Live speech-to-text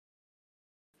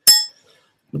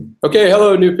Okay,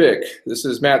 hello NuPIC. This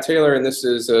is Matt Taylor, and this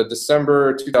is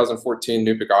December 2014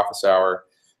 NuPIC Office Hour.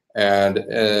 And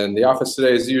in the office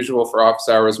today, as usual, for office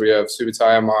hours, we have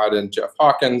Subutai Ahmad and Jeff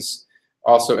Hawkins.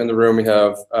 Also in the room, we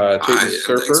have Hi, and thanks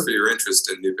for your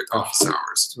interest in NuPIC Office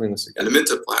Hours, doing this again. an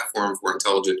Minta platform for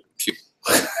intelligent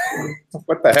computing.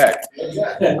 What the heck?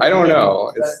 I don't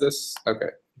know. It's this. Okay,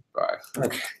 bye.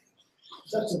 Okay.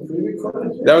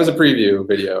 That was a preview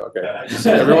video. Okay,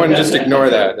 everyone just ignore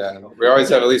that. We always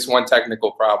have at least one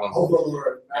technical problem.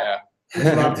 Yeah.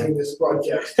 Interrupting this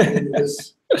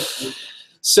broadcast.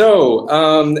 So,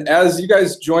 as you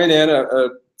guys join in,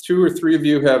 2 or 3 of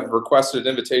you have requested an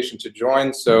invitation to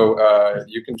join, so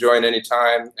you can join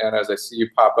anytime, and as I see you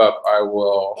pop up, I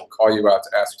will call you out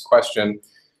to ask a question.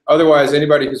 Otherwise,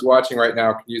 anybody who's watching right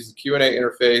now can use the Q&A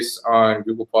interface on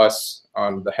Google+,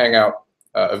 on the Hangout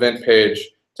event page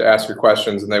to ask your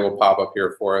questions, and they will pop up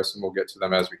here for us, and we'll get to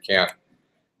them as we can.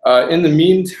 In the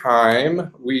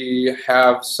meantime, we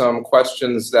have some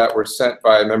questions that were sent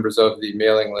by members of the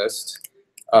mailing list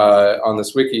on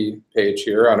this wiki page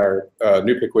here on our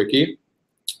NuPIC wiki.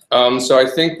 So I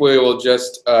think we will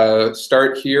just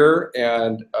start here,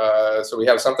 and so we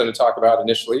have something to talk about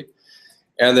initially,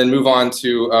 and then move on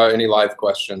to any live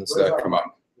questions that come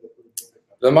up.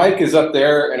 The mic is up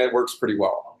there, and it works pretty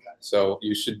well. So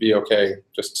you should be okay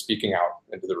just speaking out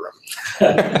into the room.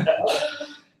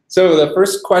 So the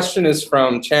first question is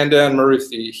from Chandan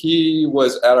Maruthi. He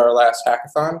was at our last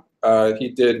hackathon. He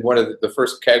did one of the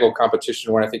first Kaggle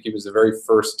competition one. I think he was the very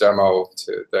first demo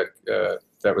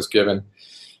that was given.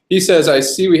 He says, I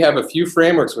see we have a few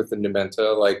frameworks within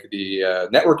NuMenta, like the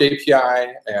Network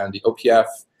API and the OPF.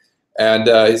 And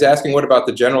he's asking, what about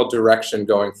the general direction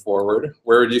going forward?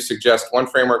 Where do you suggest one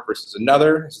framework versus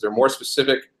another? Is there more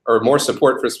specific or more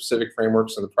support for specific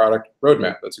frameworks in the product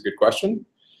roadmap? That's a good question.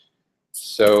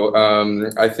 So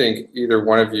I think either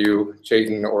one of you,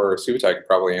 Chetan or Subutai, could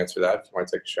probably answer that if you want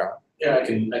to take a shot. Yeah, I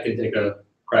can take a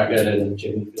crack at it, and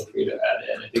Chetan, feel free to add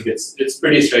in. I think it's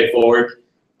pretty straightforward.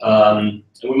 And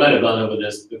we might have gone over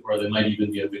this before. There might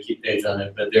even be a wiki page on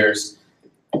it, but there's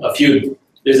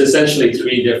essentially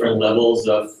 3 different levels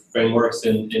of frameworks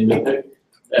in NuPIC.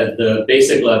 At the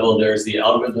basic level, there's the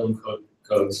algorithm code.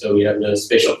 So we have the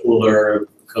spatial pooler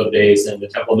code base and the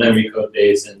temporal memory code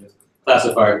base and the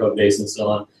classifier code base and so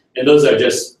on. And those are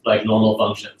just like normal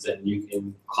functions, and you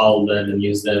can call them and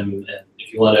use them. And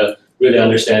if you want to really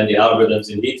understand the algorithms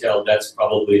in detail, that's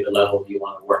probably the level you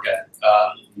want to work at.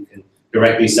 You can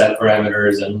directly set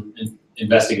parameters and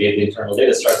investigate the internal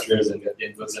data structures and get the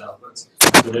inputs and outputs.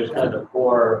 So there's kind of a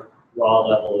core raw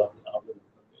level of the algorithm.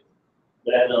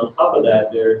 Then on top of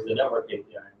that, there's the network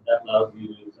API. That allows you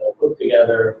to put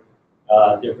together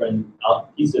different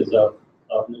pieces of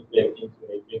NuPIC into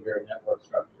a bigger network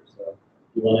structure. So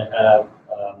you want to have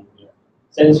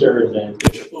sensors and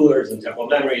spatial poolers and temporal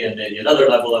memory, and then another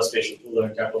level of spatial pooler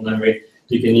and temporal memory.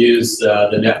 You can use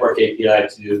the network API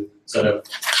to sort of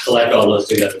collect all those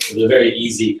together. So it's a very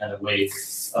easy kind of way,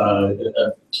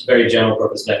 a very general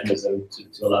purpose mechanism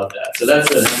to allow that. So that's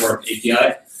the network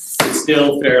API. It's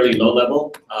still fairly low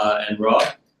level and raw.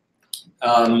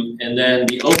 And then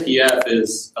the OPF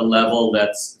is a level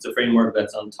it's a framework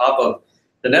that's on top of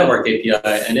the network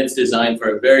API, and it's designed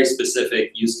for a very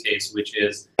specific use case, which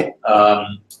is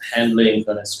handling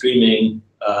kind of streaming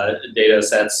data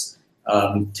sets.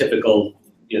 Typical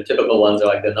ones are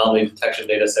like the anomaly detection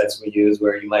data sets we use,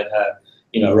 where you might have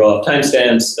a row of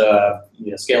timestamps,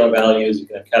 scalar values, you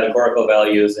can have categorical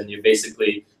values, and you're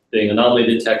basically doing anomaly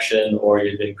detection or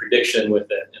you're doing prediction with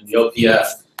it. And the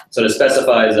OPF sort of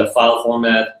specifies a file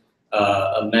format,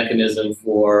 a mechanism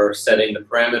for setting the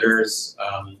parameters.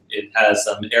 It has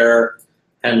some error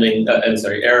handling,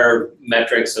 error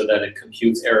metrics so that it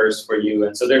computes errors for you.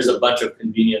 And so there's a bunch of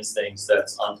convenience things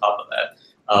that's on top of that.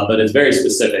 But it's very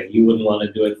specific. You wouldn't want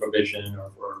to do it for vision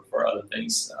or for other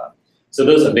things. So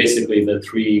those are basically the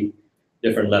 3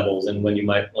 different levels and when you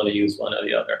might want to use one or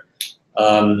the other.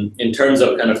 In terms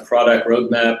of kind of product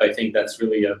roadmap, I think that's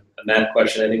really a Matt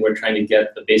question. I think we're trying to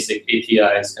get the basic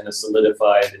APIs kind of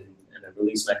solidified and a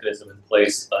release mechanism in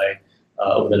place by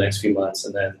over the next few months,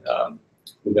 and then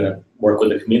we're going to work with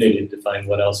the community to find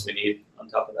what else we need on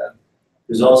top of that.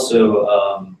 There's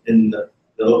also in the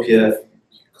OPF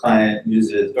client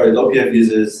uses, or the OPF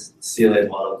uses CLA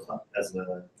model as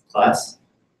a class,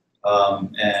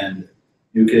 and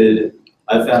you could.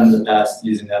 I found in the past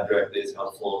using that directly is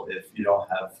helpful if you don't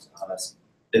have,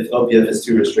 if OPF is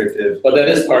too restrictive. But that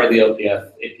is part of the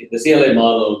OPF. The CLA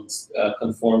model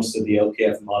conforms to the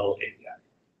OPF model API.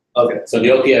 Okay. So the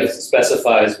OPF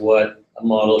specifies what a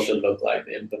model should look like,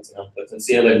 the inputs and outputs. And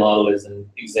CLA model is an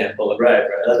example of Right.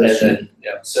 That's true.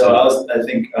 yeah. So I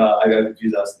think I got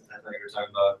confused. I thought you were talking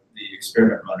about the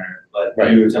experiment runner, but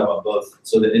Right. you were talking about both.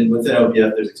 So within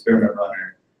OPF, there's experiment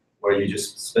runner, where you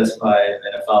just specify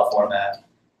in a file format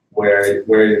where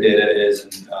your data is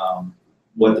and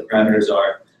what the parameters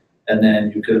are, and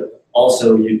then you could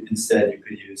also instead you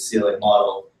could use CLA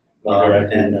model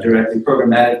and directly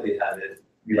programmatically have it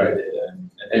read the data and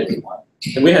do what you want.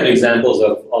 And we have examples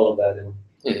of all of that in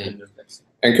NuPIC.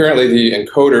 And currently the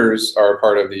encoders are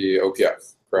part of the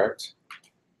OPF, correct?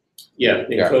 Yeah,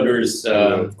 the encoders.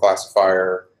 And the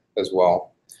classifier as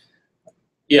well.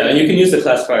 Yeah, and you can use the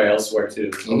classifier elsewhere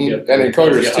too. And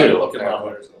encoders too.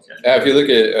 Yeah. If you look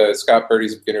at Scott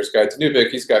Purdy's Beginner's Guide to NuPIC,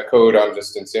 he's got code on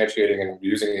just instantiating and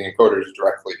using the encoders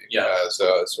directly as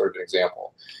a sort of an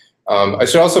example. I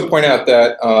should also point out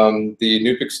that the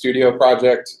NuPIC Studio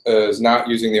project is not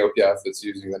using the OPF, it's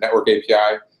using the network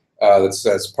API.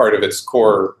 That's part of its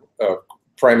core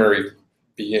primary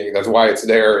being. That's why it's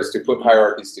there, is to put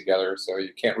hierarchies together. So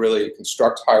you can't really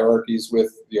construct hierarchies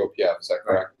with the OPF, is that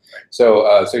correct? Right.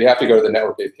 So you have to go to the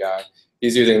network API.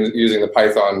 He's using the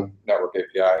Python network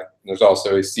API. And there's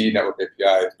also a C network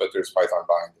API, but there's Python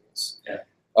bindings. Yeah.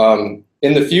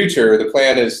 In the future, the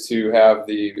plan is to have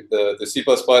the C++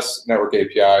 network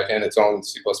API and its own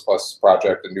C++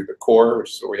 project, the NuPIC core,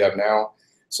 which is what we have now,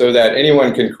 so that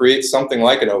anyone can create something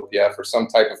like an OPF or some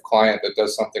type of client that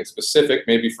does something specific,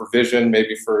 maybe for vision,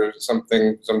 maybe for some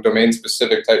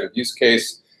domain-specific type of use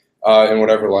case in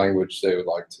whatever language they would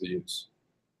like to use.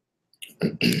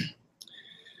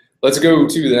 Let's go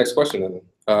to the next question then.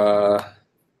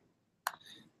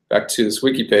 Back to this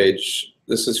wiki page.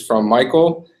 This is from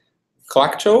Michael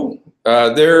Klakcho.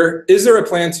 Is there a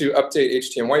plan to update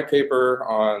HTM white paper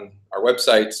on our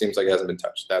website? Seems like it hasn't been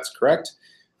touched. That's correct.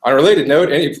 On a related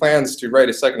note, any plans to write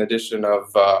a second edition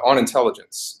of On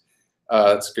Intelligence?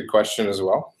 That's a good question as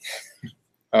well.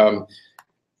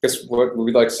 Guess what would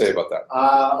we like to say about that?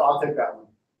 I'll take that one.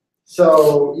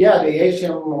 So yeah, the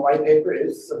HTM white paper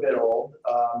is a bit old.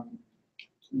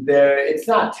 It's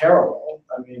not terrible.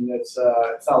 I mean, it's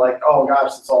not like, oh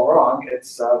gosh, it's all wrong. But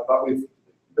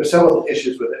there's several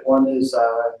issues with it. One is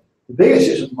the biggest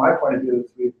issue from my point of view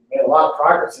is we've made a lot of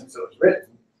progress since it was written.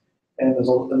 And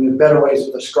there's better ways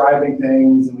of describing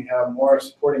things, and we have more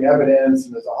supporting evidence,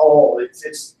 and there's a whole, it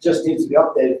just needs to be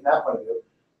updated from that point of view.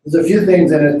 There's a few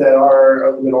things in it that are a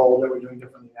little bit old that we're doing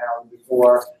differently now than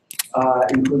before,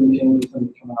 including changes in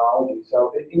the terminology.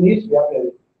 So it needs to be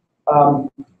updated.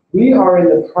 We are in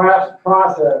the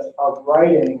process of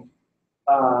writing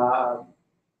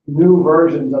new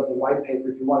versions of the white paper,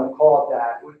 if you want to call it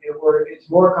that. It's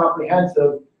more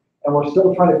comprehensive, and we're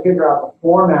still trying to figure out the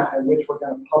format in which we're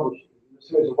going to publish it.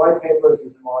 So is it a white paper? Is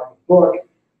it more like a book?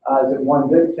 Is it one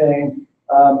big thing?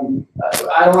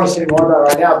 I don't want to say more about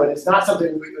it right now, but it's not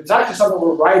something. It's actually something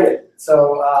we're writing.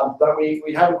 So, but we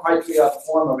haven't quite figured out the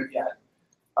form of it yet.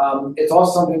 It's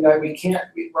also something that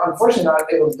we're unfortunately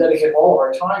not able to dedicate all of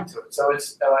our time to it. So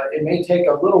it may take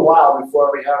a little while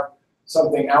before we have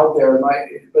something out there.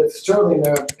 But certainly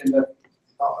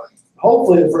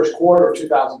hopefully the first quarter of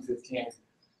 2015.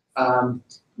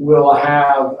 We'll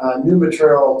have new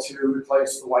material to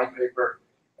replace the white paper,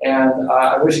 and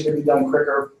I wish it could be done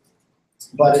quicker,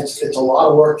 but it's a lot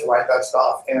of work to write that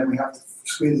stuff, and we have to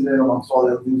squeeze it in amongst all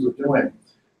the other things we're doing.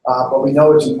 But we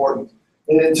know it's important.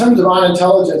 And in terms of On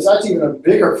Intelligence, that's even a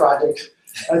bigger project.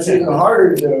 That's even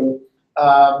harder to do.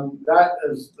 That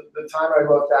is the time I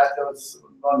wrote that. That was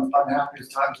one of the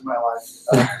unhappiest times in my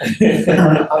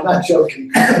life. I'm not joking.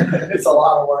 It's a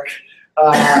lot of work.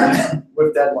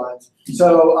 With deadlines.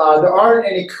 So there aren't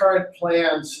any current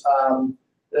plans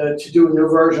to do a new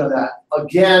version of that.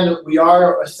 Again, we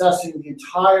are assessing the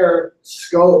entire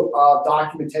scope of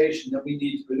documentation that we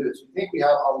need to produce. We think we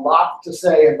have a lot to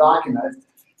say and document,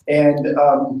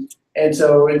 and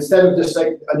so instead of just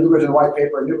like a new version of white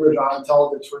paper, a new version on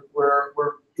intelligence,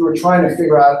 we're trying to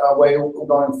figure out a way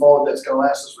going forward that's going to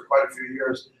last us for quite a few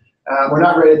years. We're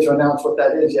not ready to announce what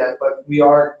that is yet, but we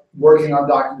are working on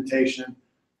documentation.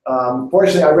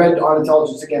 Fortunately, I read On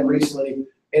Intelligence again recently,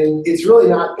 and it's really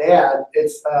not bad.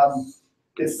 It's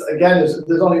again,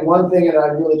 there's only one thing that I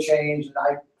really changed, and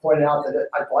I pointed out that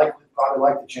I'd probably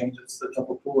like to change. It's the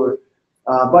temple pooler,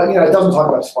 but it doesn't talk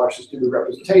about sparse distributed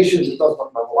representations. It doesn't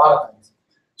talk about a lot of things.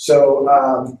 So,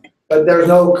 but there's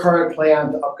no current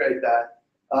plan to upgrade that.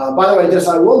 By the way,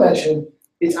 I will mention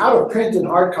it's out of print and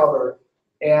hardcover.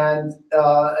 And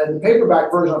the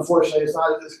paperback version, unfortunately, is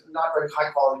not very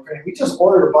high quality printing. We just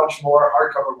ordered a bunch more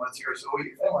hardcover ones here, so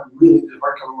if anyone really needs a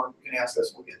hardcover one, you can ask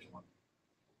us, we'll get you one.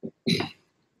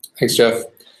 Thanks, Jeff.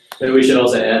 Maybe we should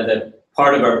also add that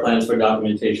part of our plans for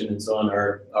documentation and so on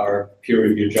are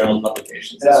peer-reviewed journal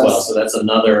publications as well. So that's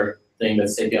another thing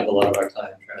that's taking up a lot of our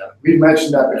time. We've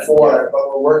mentioned that before, but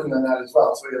we're working on that as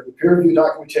well. So we have the peer-reviewed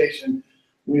documentation.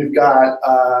 We've got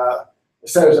a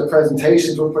series of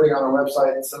presentations we're putting on our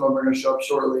website. Some of them are going to show up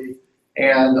shortly.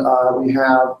 And we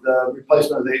have the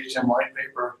replacement of the HTM white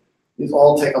paper. These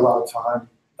all take a lot of time,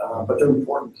 but they're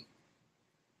important.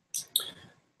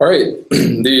 All right.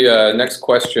 The next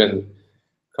question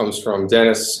comes from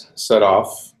Dennis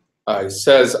Sudoff. He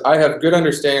says, I have good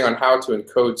understanding on how to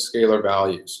encode scalar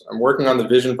values. I'm working on the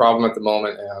vision problem at the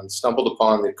moment and stumbled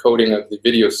upon the coding of the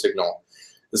video signal.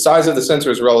 The size of the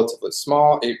sensor is relatively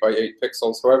small, 8 by 8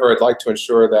 pixels. However, I'd like to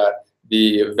ensure that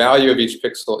the value of each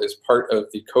pixel is part of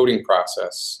the coding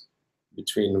process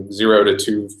between 0 to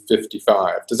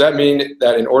 255. Does that mean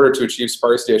that in order to achieve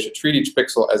sparsity, I should treat each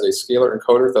pixel as a scalar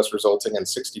encoder, thus resulting in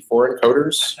 64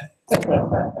 encoders?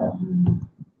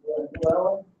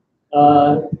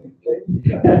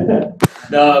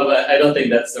 No, but I don't think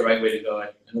that's the right way to go. I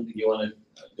don't think you want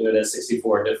to do it as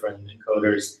 64 different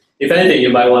encoders. If anything, you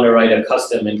might want to write a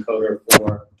custom encoder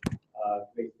for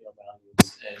great deal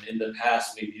values. And in the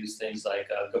past, we've used things like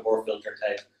Gabor filter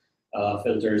type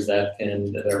filters that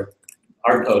are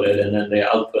hard-coded, and then they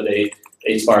output a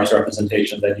sparse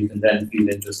representation that you can then feed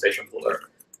into a spatial pooler.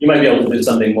 You might be able to do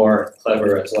something more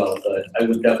clever as well, but I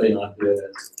would definitely not do it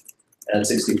as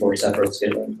 64 separate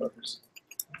scalar encoders.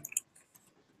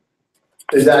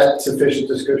 Is that sufficient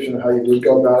description of how you would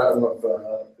go about it? I don't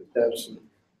know if that's,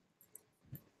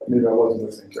 maybe I wasn't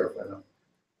listening carefully enough.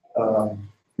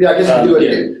 Yeah, I guess you do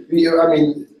it. I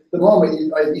mean, the moment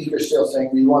you're still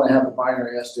saying you want to have a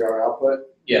binary SDR output.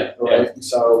 Yeah. Right. Yeah.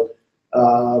 So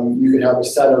you could have a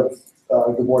set of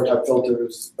Gabor type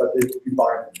filters, but they'd be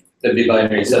binary. They'd be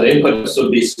binary. So the inputs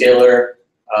would be scalar,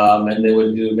 and they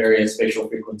would do various spatial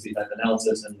frequency type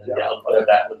analysis, and then the output of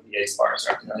that would be a sparse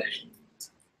representation.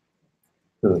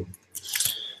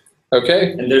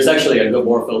 Okay. And there's actually a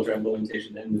Gabor filter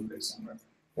implementation in NuPIC somewhere.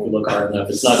 If you look hard enough,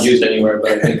 it's not used anywhere,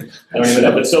 but I don't even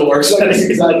know if it still works.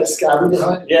 It's like a scavenger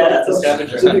hunt. Yeah, it's a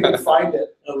scavenger So you hunt. can find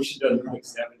it. Oh, we should do a NuPIC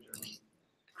scavenger.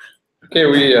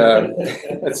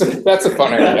 Okay, that's a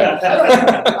fun idea.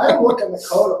 I don't look on the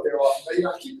code up there often,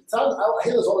 but I keep telling, I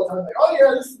hear this all the time, like, oh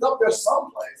yeah, this is up there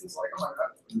someplace. It's like, oh my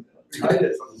God, behind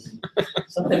it.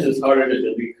 Sometimes it's harder to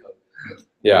delete code.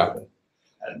 Yeah.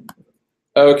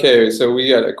 Okay, so we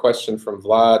got a question from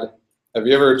Vlad. Have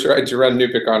you ever tried to run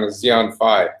NuPIC on a Xeon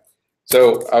Phi?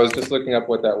 So I was just looking up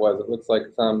what that was. It looks like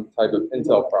some type of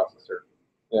Intel processor.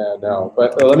 Yeah, no.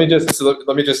 But let me just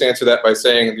answer that by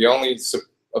saying the only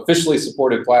officially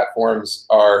supported platforms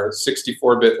are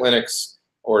 64-bit Linux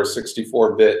or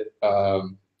 64-bit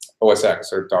OS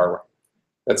X or Darwin.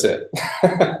 That's it.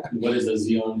 What is a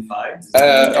Xeon Phi? Is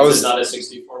it not a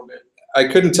 64-bit? I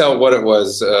couldn't tell what it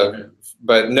was,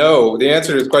 but no. The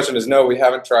answer to this question is no. We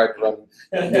haven't tried to run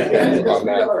NuPIC on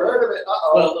that. Never heard of it.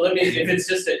 Well, let me. If it's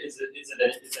just it's an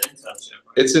Intel chip.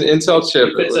 Right? It's an Intel chip.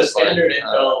 If it's a standard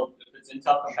Intel, if it's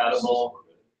Intel compatible,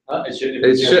 it should. If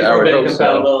it's 64-bit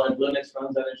compatible and Linux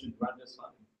runs that, it should run just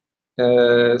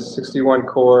fine. 61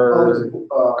 core.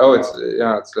 It's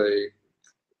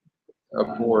a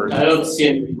board. I don't see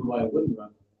any reason why it wouldn't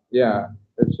run. Yeah,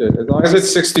 it should. As long as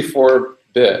it's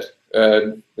 64-bit,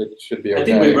 it should be okay. I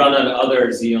think we run on other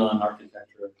Xeon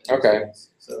architecture. Okay.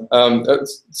 So.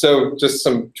 So just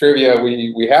some trivia.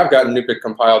 We have gotten NuPIC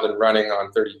compiled and running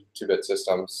on 32-bit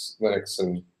systems, Linux,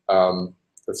 and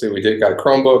let's see, we got a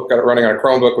Chromebook, got it running on a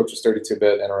Chromebook, which is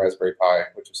 32-bit, and a Raspberry Pi,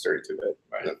 which is 32-bit.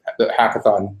 Right. The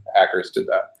hackathon hackers did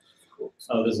that. Cool.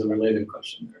 Oh, there's a related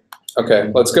question there.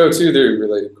 Okay, let's go to the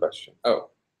related question. Oh.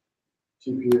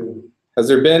 GPU. Has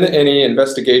there been any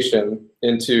investigation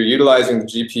into utilizing the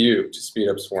GPU to speed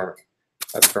up swarming?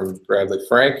 That's from Bradley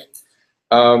Frank.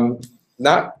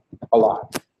 Not a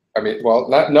lot. I mean, well,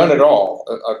 none at all.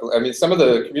 I mean, some of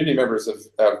the community members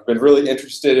have been really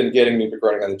interested in getting NuPIC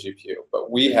running on the GPU, but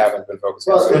we haven't been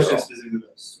focusing on it.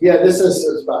 Yeah, this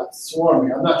is about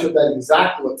swarming. I'm not sure that's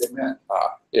exactly what they meant.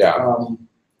 Yeah.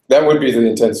 That would be the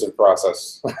intensive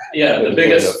process. Yeah, the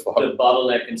biggest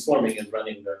bottleneck in swarming is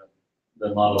running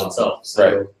the model itself. So,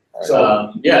 right.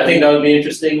 Yeah, I think that would be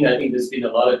interesting. I think there's been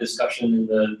a lot of discussion in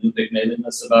the NuPIC mailing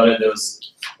list about it.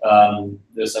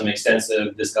 There's some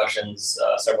extensive discussions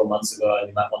several months ago, and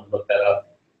you might want to look that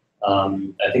up.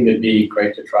 I think it'd be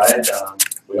great to try it.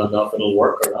 We don't know if it'll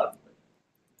work or not.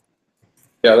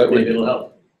 Yeah, that maybe it'll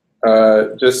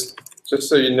help. Just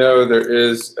so you know, there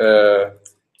is a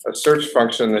search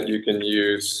function that you can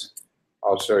use.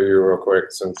 I'll show you real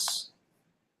quick since,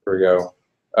 here we go.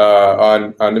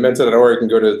 On Numenta.org, you can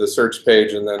go to the search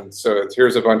page, and then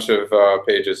here's a bunch of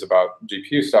pages about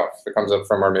GPU stuff that comes up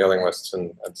from our mailing lists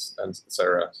and et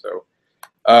cetera. So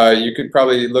you could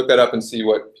probably look that up and see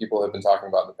what people have been talking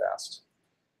about in the past.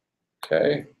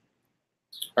 Okay.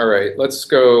 All right, let's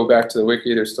go back to the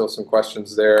wiki. There's still some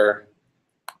questions there.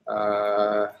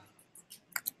 Now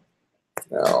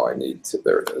I need to,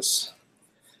 there it is.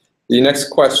 The next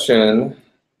question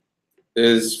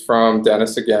is from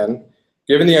Dennis again.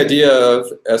 Given the idea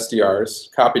of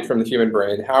SDRs copied from the human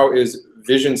brain, how is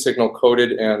vision signal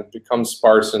coded and becomes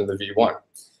sparse in the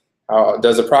V1?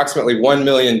 Does approximately 1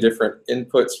 million different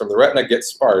inputs from the retina get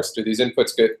sparse? Do these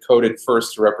inputs get coded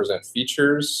first to represent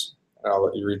features? I'll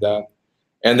let you read that.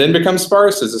 And then become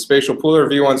sparse? Is the spatial pooler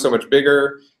V1 so much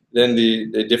bigger than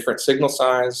the different signal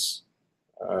size?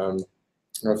 I don't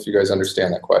know if you guys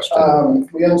understand that question.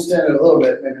 We understand it a little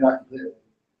bit, maybe not completely.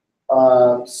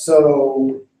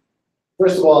 So,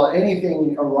 first of all,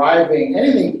 anything arriving,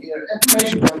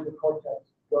 information going to the cortex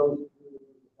goes through the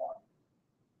thumb.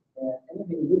 And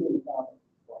anything leaving the thumb is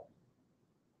sparse.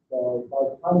 So by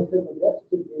the time the signal gets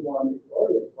to V1, it's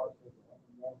already a sparse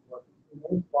signal. And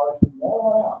then it's sparse from there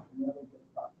on out. And then it gets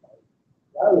not sparse.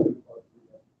 That would be sparse.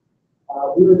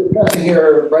 We were discussing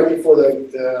here right before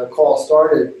the call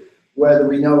started whether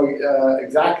we know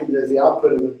exactly the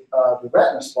output of the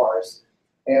retina sparse.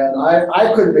 And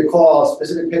I couldn't recall a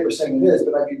specific paper saying it is,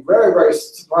 but I'd be very, very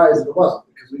surprised if it wasn't,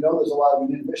 because we know there's a lot of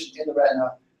inhibition in the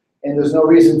retina, and there's no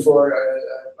reason for,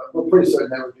 we're pretty certain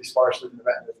that would be sparse within the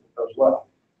retina as well.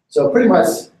 So pretty much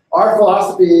our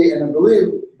philosophy, and I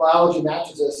believe biology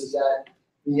matches this, is that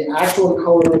the actual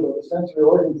encoders or the sensory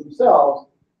organs themselves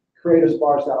create a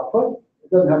sparse output.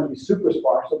 It doesn't have to be super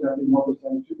sparse, it doesn't have to be 1% or 2%,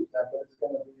 but it's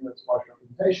going to be a sparse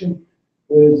representation.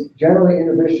 There's generally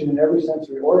inhibition in every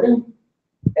sensory organ.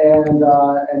 And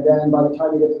then by the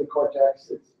time you get to the cortex,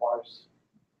 it's sparse.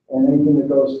 And anything that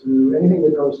goes through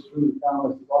the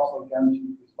thalamus is also guaranteed to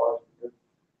be sparse, because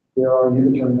there are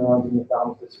inhibitory neurons in the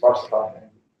thalamus that sparsify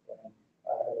things in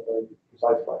a very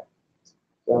precise way.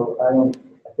 So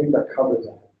I think that covers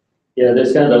that. Yeah,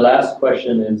 this kind of the last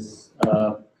question is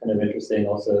kind of interesting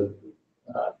also.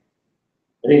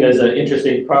 I think there's an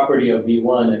interesting property of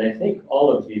V1, and I think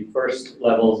all of the first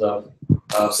levels of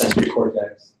sensory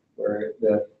cortex, where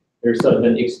there's sort of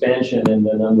an expansion in the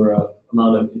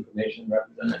amount of information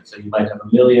represented. So you might have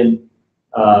 1 million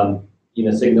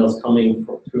signals coming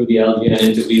through the LGN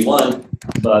into V1,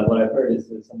 but what I've heard is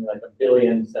something like 1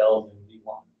 billion cells in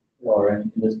V1, or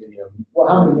in this video, well,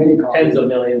 how many mini columns? Tens of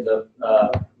millions of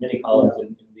mini columns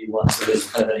in V1. So there's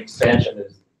kind of an expansion.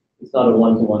 It's not a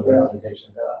one-to-one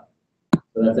representation.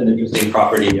 So that's an interesting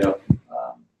property of.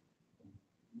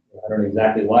 I don't know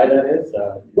exactly why that is.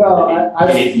 Well,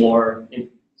 I need more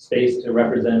space to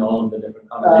represent all of the different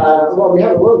combinations. Well, we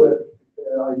have a little bit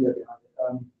idea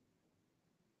behind it.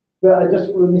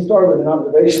 But when we started with an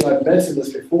observation, I've mentioned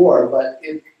this before, but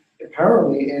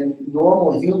apparently in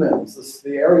normal humans,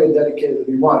 the area dedicated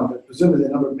to V1, but presumably the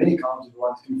number of mini columns of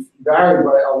V1 can vary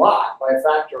by a lot, by a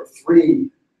factor of 3,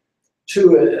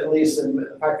 2 at least, in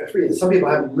a factor of 3. And some people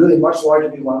have really much larger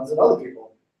V1s than other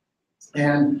people.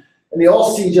 And they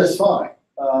all see just fine.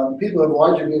 People who have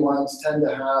larger V1s tend to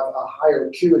have a higher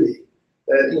acuity.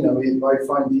 You might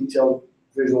find detailed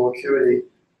visual acuity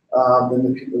than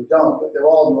the people who don't, but they're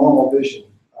all normal vision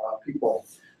people.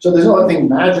 So there's nothing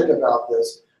magic about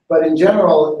this. But in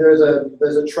general, there's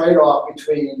a trade-off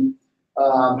between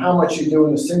how much you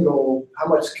do how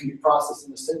much can be processed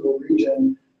in a single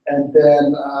region, and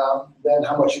then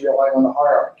how much you rely on the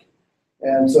hierarchy.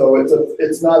 And so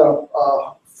it's not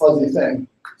a fuzzy thing.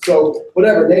 So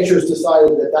whatever, nature's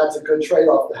decided that that's a good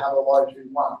trade-off to have a large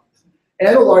V1.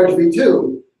 And a large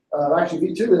V2. Actually,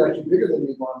 V2 is actually bigger than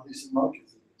V1, at least in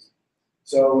monkeys.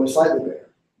 So it's slightly bigger.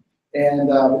 And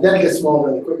but then it gets small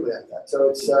really quickly like that. So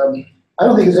it's I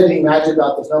don't think there's anything magic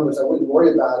about those numbers. I wouldn't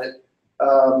worry about it.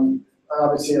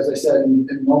 Obviously, as I said, in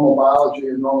normal biology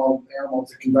or normal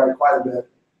animals, it can vary quite a bit.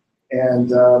 And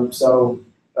so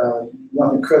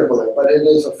nothing critical there. But it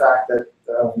is a fact that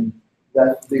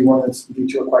that V1 and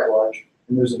V2 are quite large,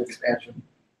 and there's an expansion.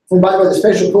 And by the way, the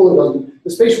spatial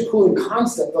pooling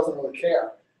constant doesn't really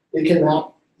care. It can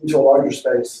map into a larger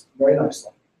space very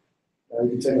nicely. You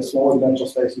can take a smaller dimensional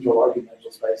space into a larger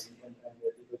dimensional space, and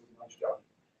it does a nice job.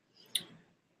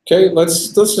 Okay, let's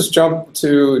just jump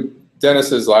to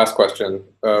Dennis's last question,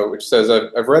 which says,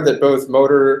 I've read that both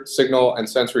motor signal and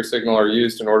sensory signal are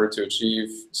used in order to achieve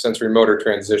sensory motor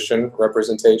transition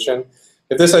representation.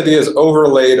 If this idea is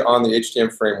overlaid on the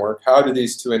HTM framework, how do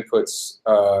these two inputs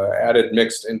added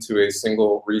mixed into a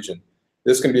single region?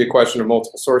 This can be a question of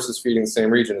multiple sources feeding the same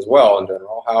region as well in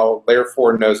general, how layer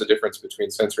 4 knows the difference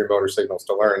between sensory motor signals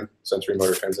to learn sensory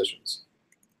motor transitions.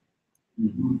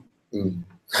 Good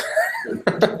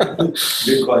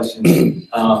question.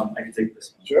 I can take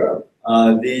this one. Sure.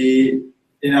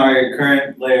 In our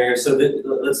current layer, so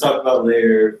let's talk about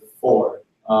layer 4,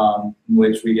 in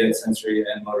which we get sensory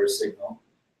and motor signal.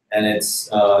 And it's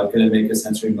going to make a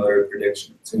sensory motor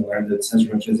prediction. It's going to learn the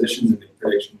sensory motor transitions and make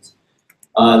predictions.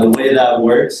 The way that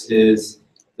works is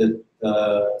that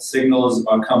the signals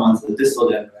come onto the distal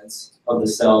dendrites of the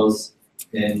cells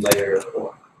in layer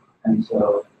 4. And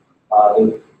so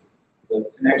the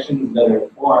connections that are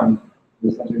formed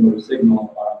with the sensory motor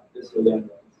signal are distal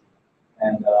dendrites.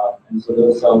 And so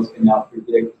those cells can now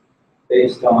predict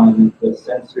based on the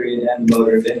sensory and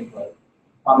motor input,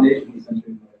 combination of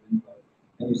sensory and motor input.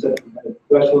 And you said the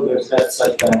thresholds are set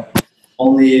such that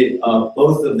only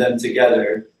both of them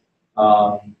together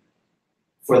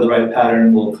for the right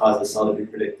pattern will cause the cell to be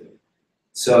predicted.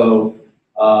 So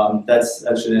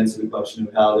that should answer the question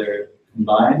of how they're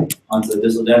combined onto the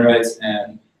distal dendrites,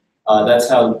 and that's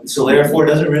how. So layer 4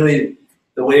 doesn't really,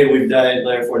 the way we've done it,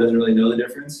 layer 4 doesn't really know the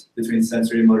difference between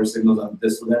sensory and motor signals on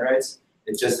distal dendrites.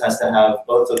 It just has to have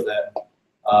both of them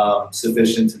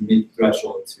sufficient to meet the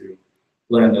threshold to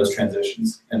learn those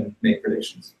transitions and make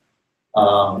predictions.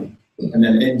 And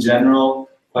then in general,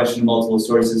 question of multiple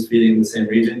sources feeding the same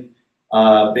region.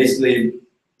 Basically,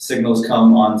 signals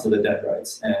come onto the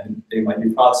dendrites, and they might be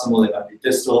proximal, they might be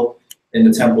distal. In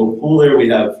the temporal pooler, we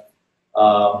have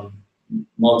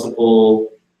multiple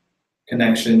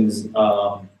connections,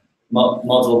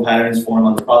 multiple patterns form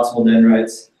on the proximal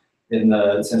dendrites. In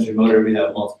the sensory motor, we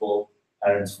have multiple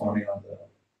patterns forming on the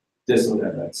distal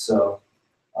dendrites. So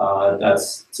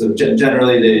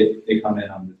generally they come in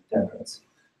on the dendrites.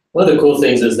 One of the cool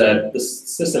things is that the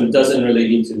system doesn't really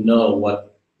need to know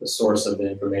what the source of the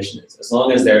information is. As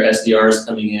long as there are SDRs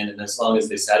coming in, and as long as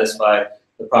they satisfy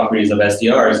the properties of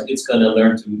SDRs, it's going to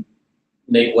learn to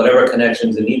make whatever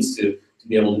connections it needs to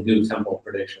be able to do temporal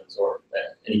predictions or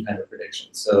any kind of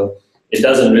predictions. So it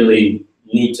doesn't really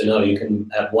need to know. You can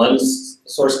have one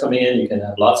source coming in, you can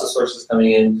have lots of sources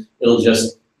coming in. It'll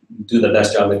just do the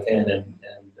best job it can and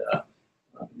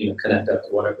connect up to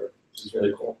whatever, which is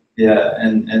really cool. Yeah,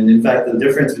 and in fact, the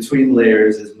difference between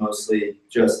layers is mostly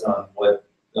just on what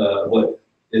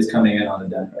is coming in on the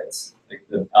dendrites. Like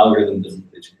the algorithm doesn't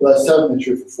really change. Well, that's certainly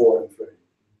true for 4 and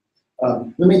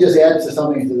 3. Let me just add to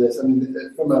something to this. I mean,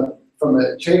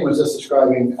 Chayton was just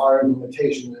describing our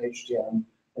implementation in HTM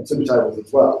and subtitles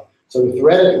as well. So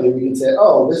theoretically, we can say,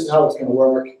 oh, this is how it's going to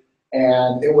work,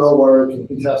 and it will work, and you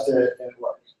can test it, and it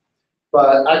works.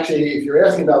 But actually, if you're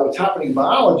asking about what's happening in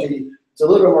biology, it's a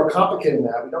little bit more complicated than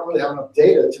that. We don't really have enough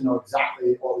data to know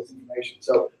exactly all this information.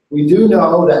 So we do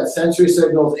know that sensory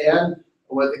signals and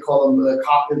what they call them the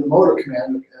copy of the motor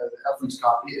command, the efference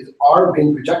copy, are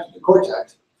being projected to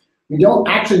cortex. We don't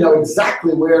actually know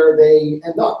exactly where they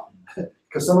end up,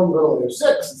 because some of them go to layer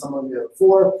 6 and some of them go to layer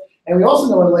 4. And we also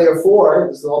know in layer 4,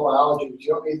 this is all biology, but you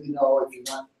don't need to know if you're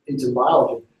not into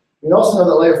biology. We also know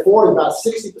that layer 4, about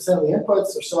 60% of the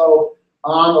inputs or so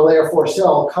on the layer 4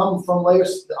 cell come from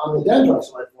layers, on the dendrites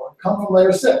of layer 4, come from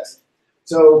layer 6.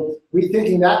 So we're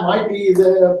thinking that might be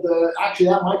actually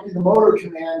that might be the motor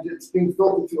command. It's being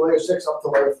filtered through layer 6 up to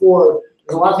layer 4.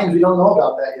 There's a lot of things we don't know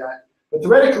about that yet. But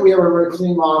theoretically, we have a very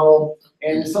clean model,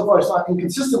 and so far it's not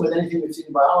inconsistent with anything we've seen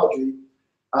in biology.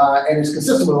 And it's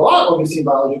consistent with a lot of what we've seen in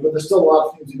biology, but there's still a lot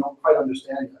of things we don't quite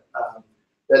understand yet.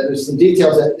 That there's some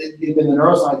details that even the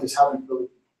neuroscientists haven't really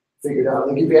figured out.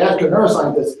 Like if you ask a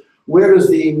neuroscientist, where does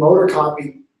the motor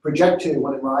copy project to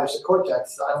when it arrives to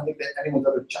cortex? I don't think that anyone's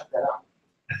ever checked that out.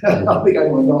 I don't think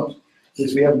anyone knows,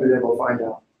 because we haven't been able to find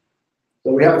out.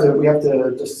 So we have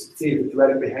to just see if it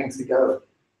theoretically hangs together,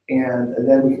 and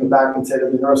then we can go back and say to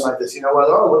the neuroscientists, you know what?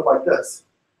 Oh, it look like this.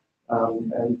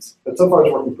 But so far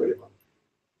it's working pretty well.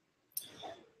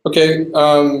 Okay,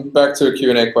 back to a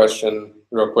Q&A question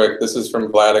real quick. This is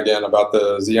from Vlad again about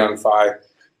the Xeon Phi.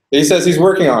 He says he's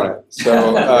working on it,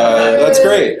 so that's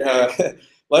great.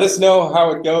 Let us know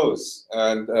how it goes,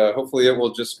 and hopefully it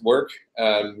will just work.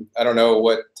 I don't know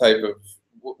what type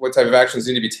of actions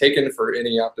need to be taken for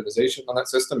any optimization on that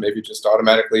system. Maybe just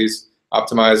automatically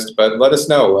optimized, but let us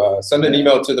know. Send an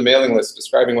email to the mailing list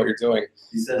describing what you're doing.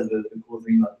 He says the cool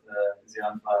thing about the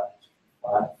Xeon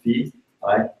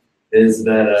Phi is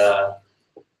that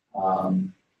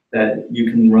that you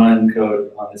can run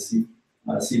code on the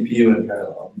CPU in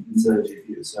parallel instead of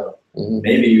GPU. So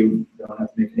maybe you don't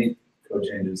have to make any code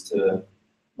changes to.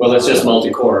 Well, it's just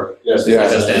multi-core. Yes,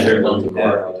 it's a standard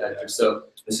multi-core architecture. So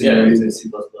you're using C++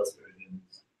 version.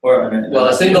 Or, I mean, Well,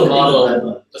 a single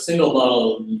model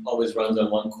always runs on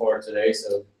one core today,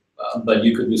 so, but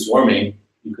you could do swarming,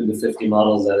 you could do 50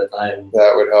 models at a time.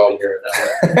 That would help. Figure it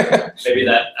that way. Maybe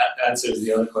that answers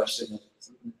the other question.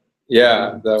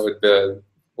 Yeah, that would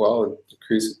well,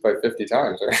 increase it by 50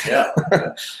 times, right? Yeah.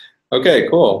 Okay,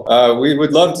 cool. We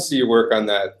would love to see you work on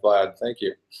that, Vlad. Thank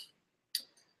you.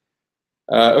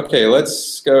 Okay,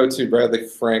 let's go to Bradley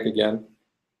Frank again.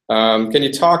 Can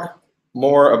you talk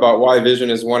more about why vision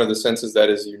is one of the senses that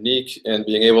is unique in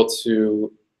being able to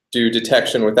do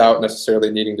detection without necessarily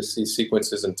needing to see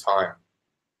sequences in time?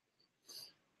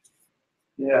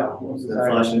 Yeah.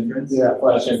 Flash inference? Yeah,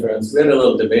 Flash inference. We had a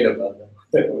little debate about that.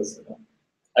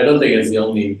 I don't think it's the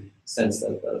only sense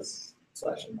that does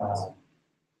flash inference.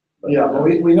 Yeah, well,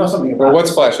 we know something about Well, it.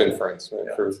 what's flash inference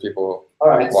for people? All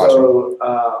right, watching? so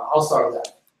I'll start with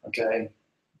that, okay?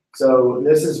 So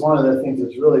this is one of the things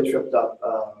that's really tripped up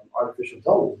artificial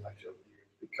intelligence actually over the years,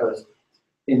 because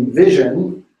in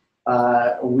vision,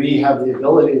 we have the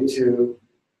ability to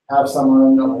have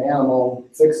someone or an animal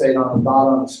fixate on a dot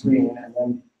on the screen and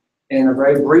then in a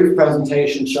very brief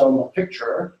presentation show them a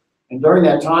picture. And during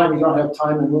that time, you don't have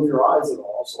time to move your eyes at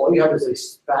all. So all you have is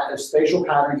a spatial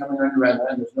pattern coming on your retina,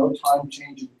 and there's no time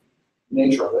changing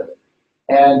nature of it.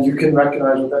 And you can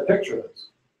recognize what that picture is.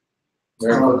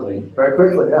 Very quickly. Very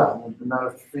quickly, yeah, in a matter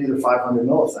of 300 to 500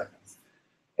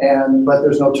 milliseconds. But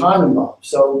there's no time involved.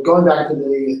 So going back to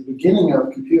the beginning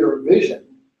of computer vision,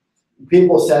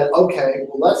 people said, okay,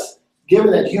 well, given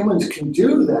that humans can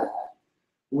do that,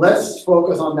 let's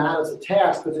focus on that as a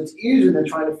task, because it's easier than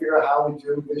trying to figure out how we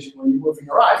do vision when you're moving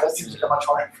your eyes. That seems like a much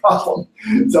harder problem.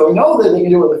 So we know that they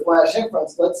can do it with flash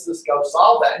inference. Let's just go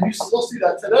solve that. And you still see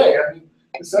that today. I mean,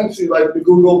 essentially, like the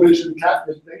Google Vision cat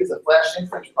vision thing is a flash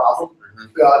inference problem.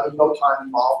 There's no time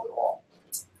involved at all.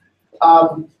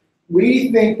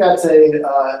 We think that's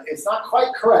it's not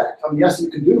quite correct. I mean, yes, you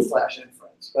can do flash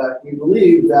inference, but we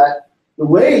believe that the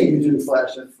way you do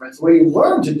flash inference, the way you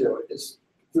learn to do it is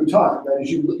through time. That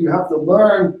is, you have to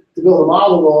learn to build a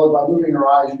model world by moving your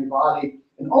eyes and your body,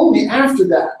 and only after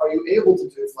that are you able to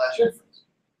do flash inference.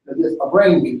 A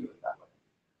brain can do it that way.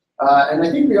 And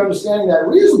I think we're understanding that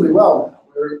reasonably well now.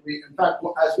 In fact,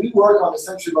 as we work on the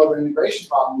sensory motor integration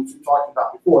problem, which we talked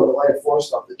about before, the layer 4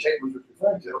 stuff that Chambers was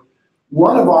referring to,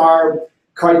 one of our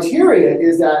criteria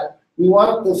is that we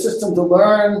want the system to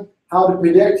learn how to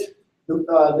predict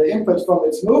the inputs from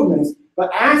its movements, but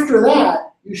after that,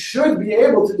 you should be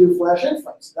able to do flash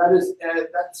inference.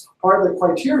 That's part of the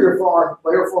criteria for our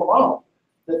layer 4 model,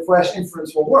 that flash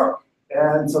inference will work.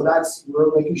 And so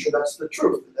we're making sure that's the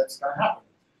truth, that's going to happen.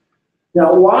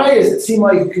 Now, why does it seem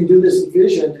like you can do this in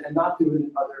vision and not do it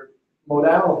in other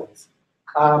modalities?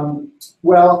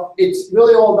 Well, it's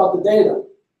really all about the data.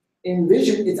 In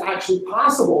vision, it's actually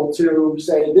possible to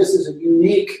say this is a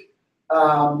unique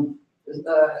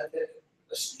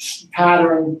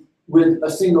pattern with a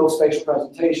single spatial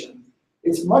presentation.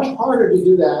 It's much harder to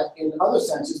do that in other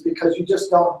senses because you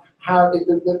just don't have,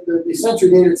 the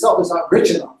sensory data itself is not rich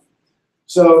enough.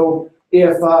 So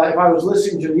if I was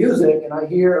listening to music and I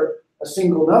hear a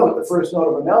single note, the first note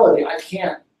of a melody,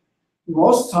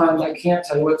 most times I can't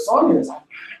tell you what song it is. I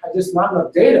just not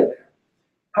enough data there.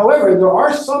 However, there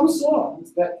are some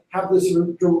songs that have this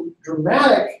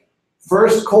dramatic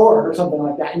first chord or something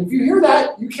like that. And if you hear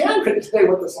that, you can say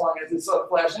what the song is. It's sort of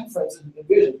flash inference in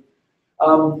vision.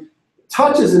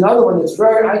 Touch is another one that's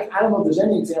very, I don't know if there's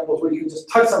any examples where you can just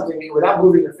touch something without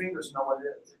moving your fingers to know what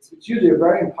it is. It's usually a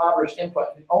very impoverished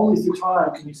input. And only through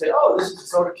time can you say, oh, this is a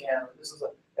soda can, or this is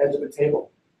the edge of a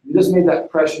table. If you just made that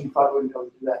impression, you probably wouldn't be able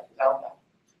to do that without that.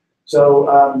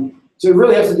 So, so it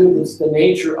really has to do with the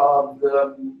nature of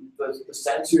the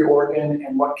sensory organ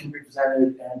and what can be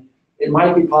presented, and it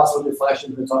might be possible to do flash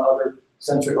inference on other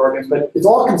sensory organs, but it's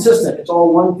all consistent. It's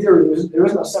all one theory. There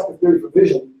isn't a separate theory for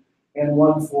vision and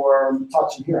one for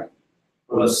touch and hearing.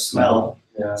 What about smell?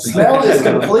 Yeah. Smell is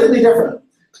completely different.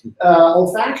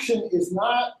 Olfaction is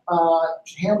not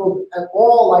handled at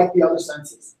all like the other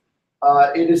senses.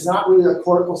 It is not really a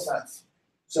cortical sense.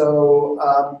 So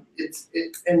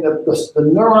and the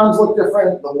neurons look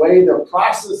different. The way they're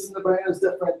processed in the brain is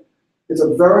different. It's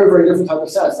a very, very different type of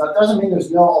sense. Now, it doesn't mean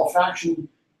there's no olfaction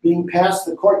being passed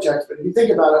to the cortex, but if you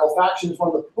think about it, olfaction is one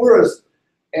of the poorest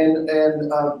and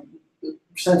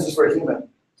senses for a human.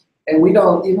 And we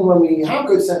don't, even when we have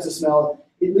good sense of smell,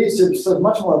 it leads to sort of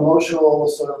much more emotional,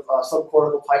 sort of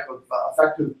subcortical type of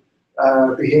affective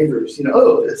behaviors. You know,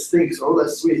 oh, it stinks, or oh,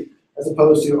 that's sweet, as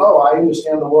opposed to, oh, I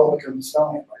understand the world because I'm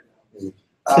smelling it right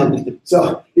now.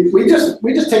 So if we just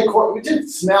take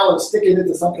smell and stick it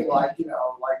into something like, you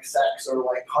know, like sex or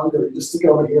like hunger, just stick it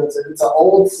over here and say it's an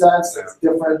old sense, it's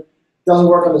different. doesn't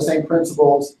work on the same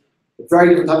principles. Very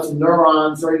different types of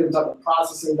neurons, very different type of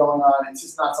processing going on. It's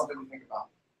just not something we think about.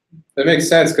 That makes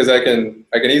sense because I can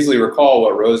easily recall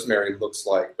what rosemary looks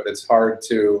like, but it's hard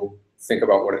to think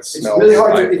about what it smells It's really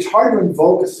hard like. it's hard to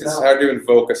invoke a smell. It's hard to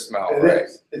invoke a smell, It right?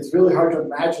 is. It's really hard to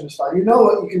imagine a smell. You know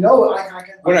what? You can know it.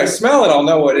 When I smell it, I'll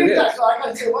know what it is. So I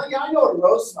gotta say, well, yeah, I know what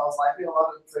rose smells like. We have a lot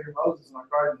of pretty roses in our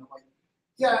garden. I'm like,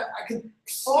 yeah, I can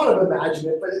sort of imagine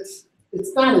it, but it's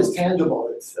not as tangible.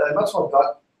 It's much more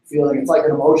gut feeling. It's like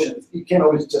an emotion. You can't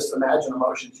always just imagine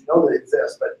emotions. You know they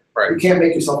exist, but you can't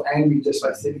make yourself angry just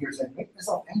by sitting here saying, make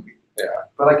myself angry. Yeah.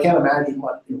 But I can't imagine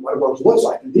what a rose looks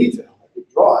like in detail. I can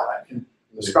draw it. I can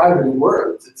describe it in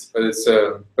words. But it's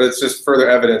just further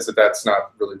evidence that that's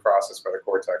not really processed by the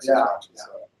cortex. Yeah, as much, yeah.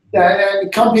 so. Yeah,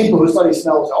 and some people who study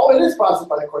smell say, oh, it is processed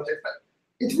by the cortex, but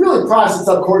it's really processed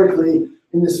subcortically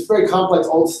in this very complex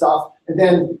old stuff, and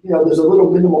then there's a little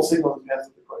minimal signal that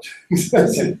passes the cortex.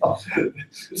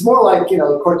 It's more like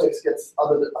the cortex gets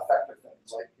other effective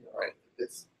things, like right.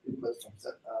 It's inputs from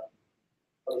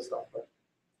other stuff. But.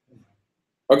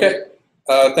 Okay,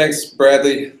 thanks,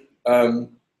 Bradley.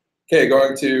 Okay,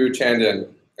 going to Chandin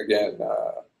again.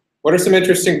 What are some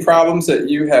interesting problems that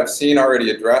you have seen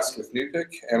already addressed with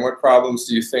NuPIC, and what problems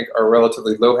do you think are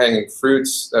relatively low-hanging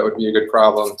fruits that would be a good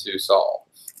problem to solve?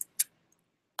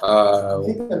 I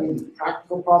think that means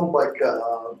practical problems like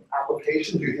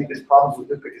applications. Do you think there's problems with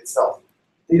NuPIC itself?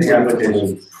 These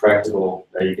applications practical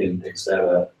that you can accept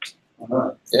that.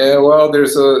 Yeah, well,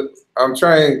 I'm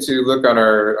trying to look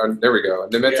on there we go,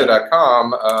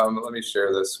 NuMINTA.com. Let me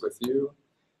share this with you.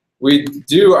 We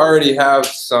do already have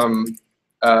some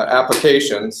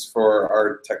applications for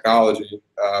our technology.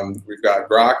 We've got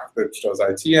Grok that shows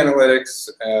IT analytics,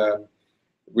 and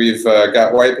we've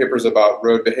got white papers about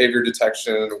road behavior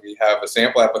detection. We have a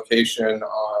sample application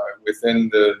within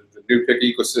the NuPIC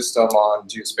ecosystem on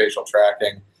geospatial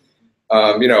tracking.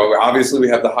 Obviously we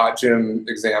have the hot gym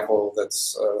example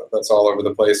that's all over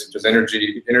the place, which is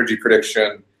energy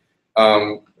prediction.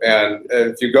 And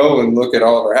if you go and look at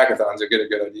all of our hackathons, you get a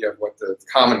good idea of what the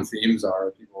common themes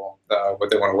are, people, what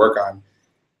they want to work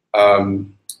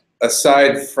on.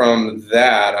 Aside from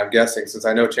that, I'm guessing, since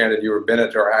I know, Chandon, you were been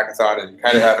at our hackathon and you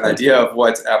kind of have an idea of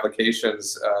what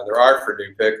applications there are for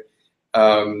NuPIC.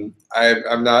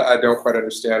 I don't quite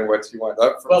understand what you want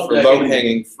for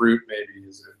low-hanging fruit,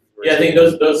 maybe. Yeah, I think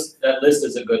that list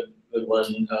is a good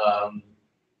one.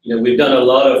 We've done a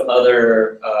lot of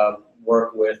other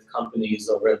work with companies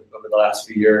over the last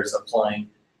few years applying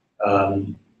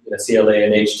CLA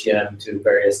and HTM to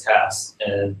various tasks,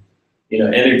 and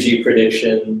energy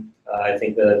prediction. I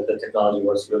think the technology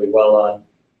works really well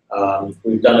on.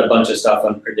 We've done a bunch of stuff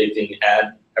on predicting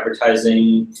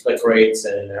advertising click rates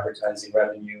and advertising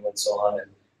revenue and so on,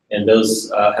 and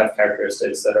those have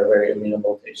characteristics that are very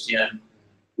amenable to HTM.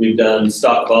 We've done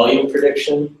stock volume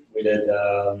prediction. We did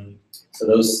so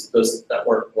those that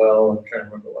worked well. I'm trying to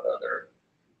remember what other.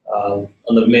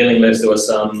 On the mailing list, there was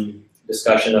some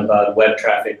discussion about web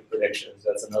traffic predictions.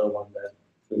 That's another one that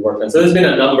we worked on. So there's been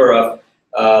a number of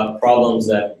problems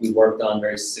that we worked on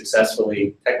very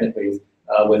successfully, technically,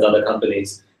 with other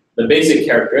companies. The basic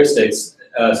characteristics.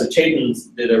 So Chayton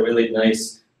did a really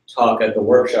nice talk at the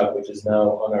workshop, which is now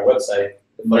on our website,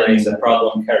 defining the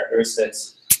problem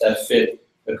characteristics that fit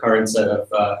the current set of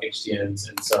HTMs.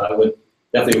 And so I would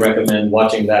definitely recommend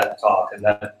watching that talk, and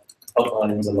that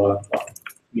outlines a lot of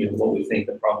what we think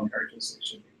the problem characteristics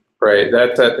should be. Right,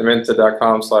 that's at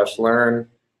NuMINTA.com/learn,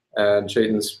 and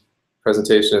Chayton's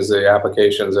presentation is the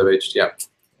applications of HTM.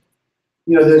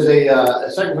 There's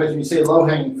a second question. You say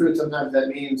low-hanging fruit. Sometimes that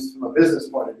means from a business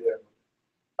point of view.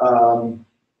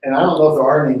 And I don't know if there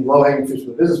are any low-hanging fruits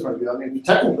from a business point of view. I mean,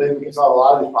 technically, we can solve a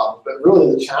lot of these problems, but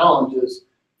really the challenge is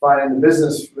finding the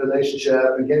business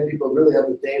relationship and getting people to really have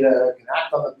the data, can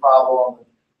act on the problem.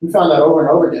 We found that over and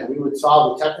over again. We would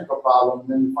solve a technical problem, and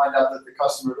then we find out that the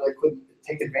customer really couldn't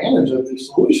take advantage of the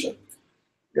solution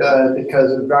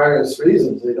because of various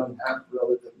reasons. They don't have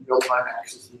really real-time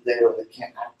access to the data, or they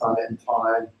can't act on it in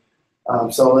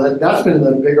time. So that's been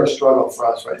the bigger struggle for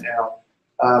us right now.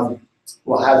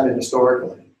 Has been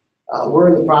historically. We're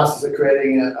in the process of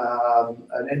creating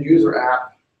an end-user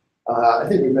app. I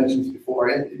think we mentioned this before.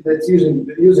 It's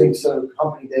using sort of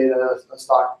company data,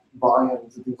 stock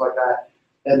volumes, and things like that,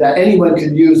 and that anyone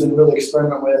can use and really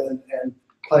experiment with and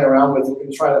play around with. We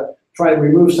can try to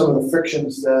remove some of the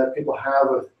frictions that people have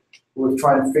with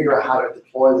trying to figure out how to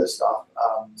deploy this stuff.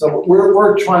 So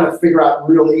we're trying to figure out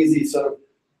real easy sort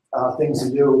of things to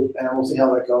do, and we'll see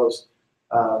how that goes.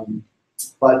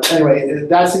 But anyway,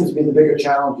 that seems to be the bigger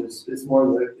challenge. Is more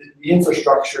the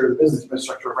infrastructure, the business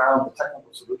infrastructure around the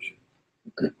technical solution.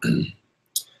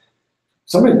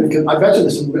 because I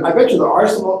bet you there are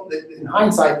some, in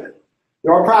hindsight,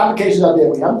 there are applications out there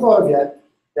we haven't thought of yet,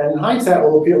 that in hindsight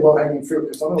will appear low-hanging fruit,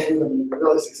 because some of them are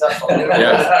really successful.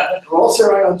 Yeah. We're all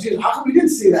sitting around, geez, how come we didn't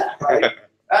see that, right?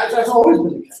 That's always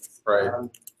been the case. Right.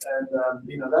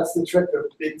 You know, that's the trick of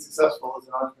being successful as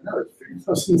an entrepreneur, is figuring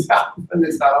those things out when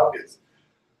it's not obvious.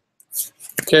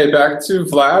 Okay, back to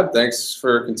Vlad. Thanks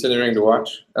for continuing to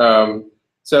watch.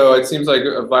 So it seems like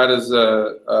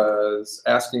Vlad is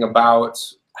asking about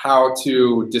how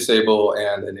to disable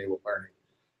and enable learning.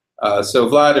 So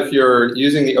Vlad, if you're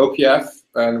using the OPF,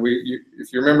 and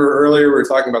if you remember earlier, we were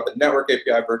talking about the network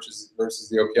API versus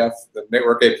the OPF. The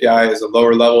network API is a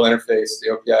lower level interface.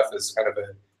 The OPF is kind of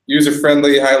a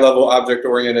user-friendly, high-level,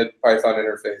 object-oriented Python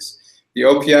interface. The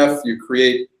OPF, you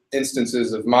create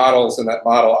instances of models, and that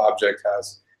model object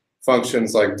has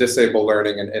functions like disable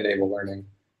learning and enable learning.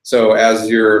 So as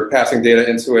you're passing data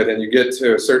into it and you get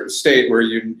to a certain state where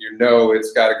you know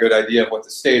it's got a good idea of what the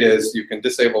state is, you can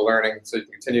disable learning so you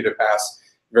can continue to pass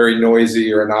very noisy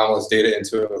or anomalous data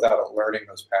into it without it learning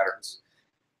those patterns.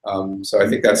 So I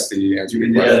think that's the answer to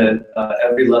your question.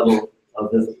 Every level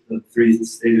of the three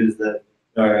stages that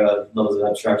are levels of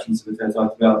abstractions which I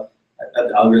talked about, at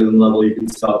the algorithm level, you can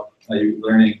stop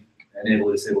learning,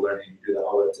 enable, disable learning, you can do that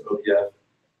all the way to OPF.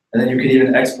 And then you can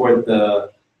even export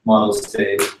the model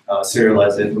state,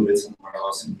 serialize it, move it somewhere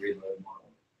else, and reload the model.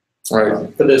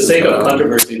 Right. For the sake of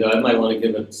controversy, though, I might want to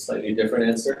give a slightly different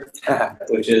answer,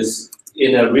 which is,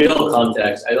 in a real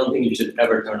context, I don't think you should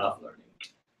ever turn off learning.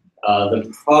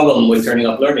 The problem with turning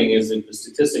off learning is if the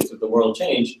statistics of the world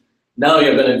change, now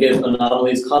you're going to get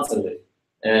anomalies constantly,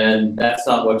 and that's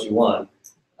not what you want.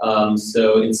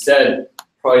 So instead,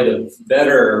 probably the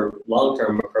better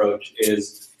long-term approach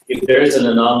is, if there is an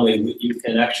anomaly, you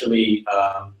can actually,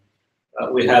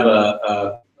 we have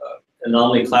a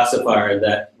anomaly classifier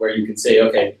where you can say,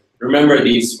 okay, remember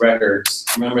these records,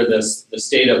 remember the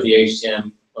state of the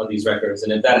HTML of these records,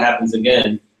 and if that happens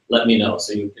again, let me know.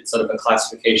 So it's sort of a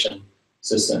classification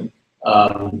system.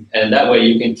 And that way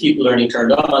you can keep learning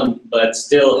turned on, but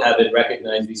still have it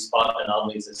recognize these spot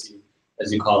anomalies, as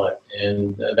you call it.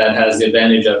 And that has the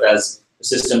advantage of, as the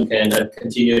system can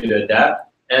continue to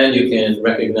adapt, and you can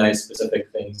recognize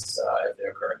specific things if they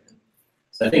occur again.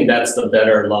 So I think that's the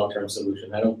better long-term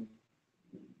solution. I don't,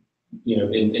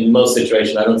 in most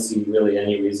situations, I don't see really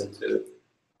any reason to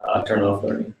turn off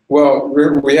learning. Well,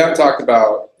 we have talked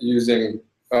about using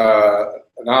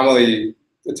anomaly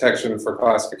detection for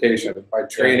classification by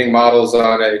training models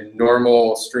on a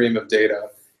normal stream of data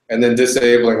and then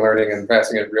disabling learning and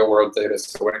passing it real-world data.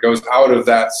 So when it goes out of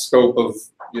that scope of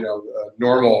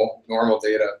normal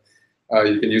data,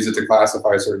 you can use it to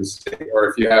classify certain states. Or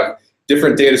if you have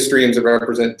different data streams that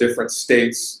represent different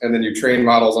states, and then you train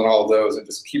models on all of those and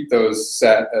just keep those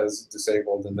set as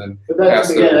disabled, and then that's,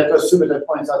 again, assuming that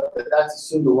points out that that's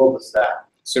assumed the world is static.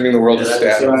 Assuming the world is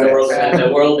static.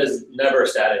 The world is never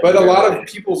static. But a lot of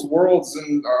people's worlds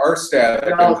are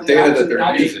static, and the data that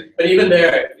they're using. But even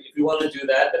there, if you want to do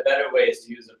that, the better way is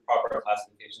to use a proper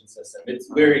classification system.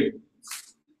 We're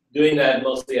doing that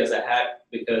mostly as a hack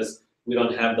because we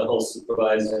don't have the whole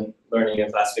supervised and learning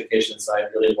and classification side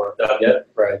really worked out yet.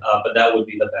 Right. But that would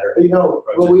be the better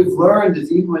approach. What we've learned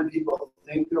is even when people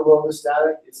think the world is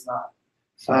static, it's not.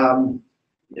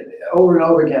 Over and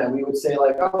over again, we would say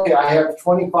like, okay, I have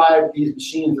 25 of these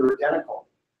machines that are identical,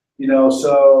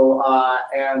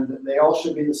 and they all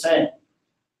should be the same.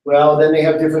 Well, then they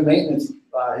have different maintenance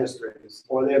histories,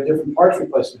 or they have different parts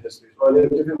replacement histories, or they have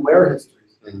different wear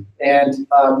histories. Mm-hmm. And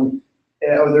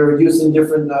or they're used in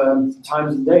different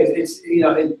times and days.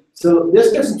 So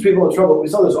this gets people in trouble. We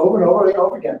saw this over and over and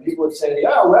over again. People would say,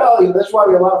 yeah, well, that's why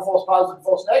we have a lot of false positives and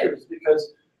false negatives,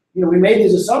 because we made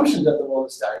these assumptions that the world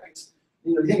is static.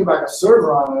 You think about a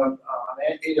server on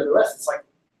AWS, it's like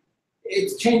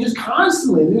it changes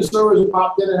constantly. New servers are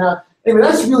popped in and out. Anyway,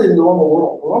 that's really the normal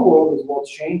world. The normal world is the world's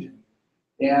changing,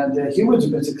 and humans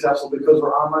have been successful because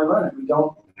we're online learning. We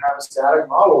don't have a static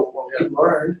model. Well, we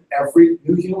learn. Every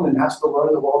new human has to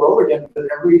learn the world over again because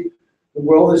the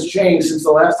world has changed since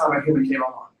the last time a human came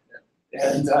online.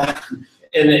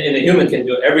 And a human can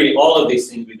do all of these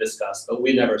things we discussed, but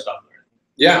we never stop learning.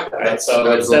 Yeah, right? So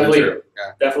it's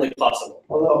definitely possible.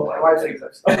 Although my wife thinks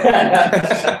that's.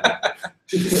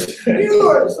 You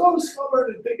are so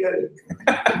stubborn and big-headed.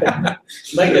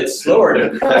 You might get slower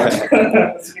to.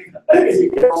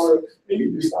 Maybe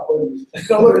you stop learning.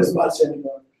 Don't learn as much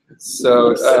anymore.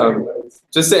 So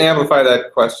just to amplify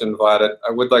that question, Vlad,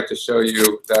 I would like to show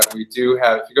you that we do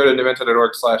have, if you go to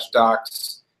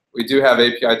Numenta.org/docs, we do have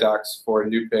API docs for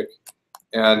NuPIC,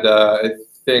 and I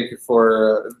think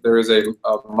there is a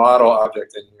model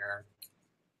object in here.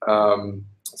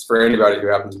 It's for anybody who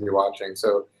happens to be watching.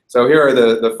 So here are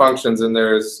the functions, and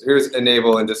here's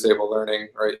enable and disable learning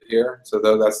right here. So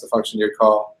that's the function you'd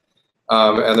call.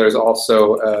 And there's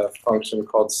also a function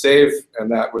called save,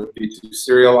 and that would be to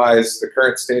serialize the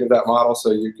current state of that model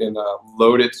so you can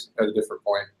load it at a different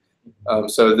point.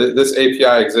 So this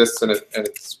API exists, and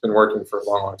it's been working for a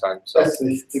long, long time. So that's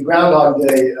the Groundhog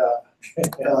Day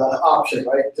option,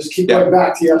 right? Just keep going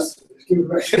back to yes. Just keep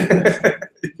it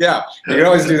yeah, you can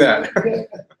always do that.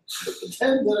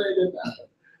 Pretend that I did that.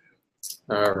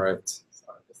 All right.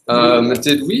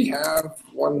 Did we have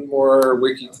one more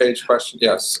wiki page question?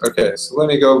 Yes. Okay. So let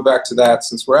me go back to that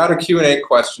since we're out of Q&A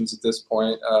questions at this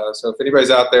point. So if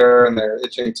anybody's out there and they're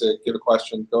itching to give a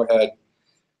question, go ahead.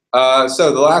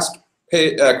 So the last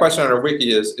question on our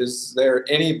wiki is there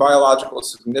any biological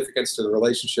significance to the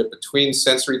relationship between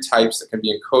sensory types that can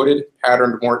be encoded,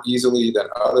 patterned more easily than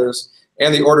others,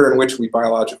 and the order in which we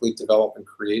biologically develop and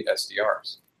create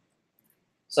SDRs?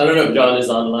 So I don't know if John is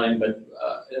online, but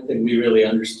I don't think we really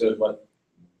understood what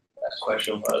that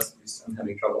question was. At least I'm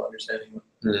having trouble understanding what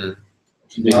Every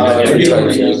time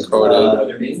it's encoded.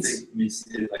 Let me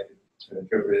see if I can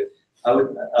interpret it. I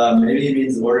would maybe it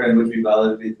means the order in which we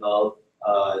biologically develop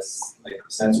like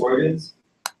sense organs.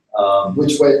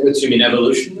 Which way? Which you mean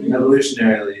evolutionary?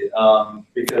 Evolutionarily,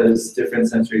 because different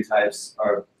sensory types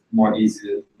are more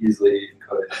easily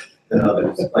encoded than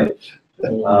others. Like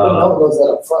no one knows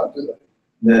that up front, do they?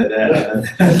 Mr.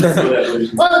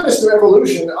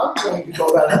 Evolution, I'm going to go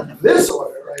down this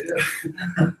order right here.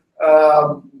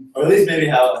 Or at least maybe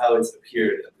how it's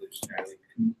appeared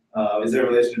evolutionarily. Is there a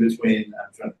relation between?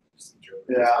 I'm trying to just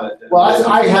interpret. Yeah. Well,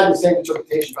 I had the same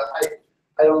interpretation, but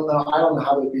I don't know. I don't know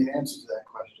how there'd be an answer to that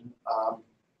question.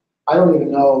 I don't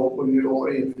even know when you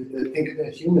think in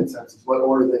a human senses what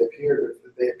order they appeared.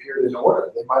 If they appeared in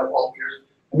order, they might have all appeared.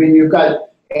 I mean, you've got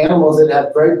animals that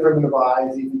have very primitive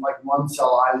eyes, even like one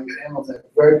cell eyes. You get animals that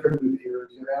have very primitive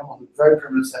ears. You have animals with very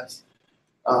primitive sense.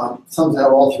 Some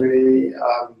have all three.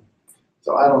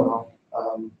 So I don't know.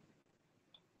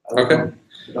 I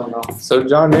don't know. So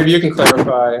John, maybe you can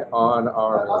clarify on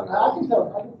our. I can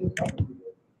tell.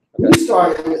 We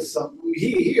started with some.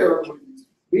 We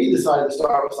decided to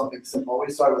start with something simple.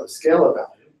 We started with a scalar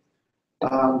value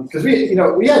because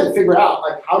we had to figure out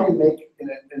like how do you make an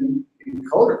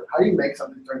encoder? How do you make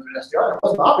something turn into an SDR? It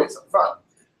wasn't obvious up front.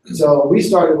 So we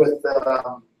started with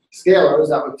scalars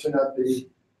that would turn out the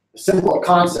simple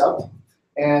concept,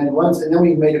 and then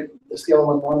we made the scalar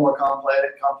one more and more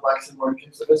complex and more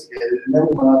sophisticated, and then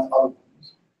we went on to other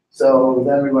ones. So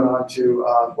then we went on to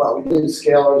we did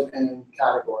scalars and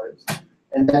categories,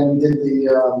 and then we did the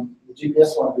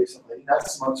GPS one recently.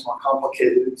 That's much more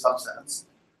complicated in some sense.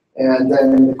 And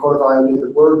then the core value,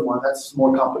 the word one, that's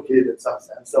more complicated in some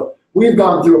sense. So we've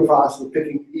gone through a process of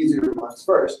picking easier ones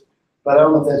first, but I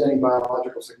don't know if there's any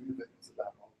biological significance to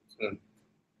that one.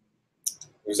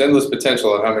 There's endless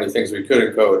potential in how many things we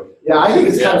could encode. Yeah, I think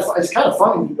it's kind of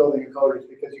funny building encoders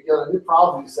because you get a new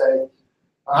problem. You say,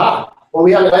 well, I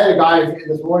had a guy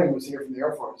this morning who was here from the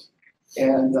Air Force,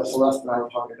 and Celeste and I were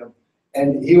talking to him,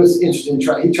 and he was interested in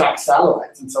he tracks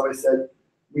satellites, and so he said.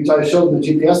 We tried to show them the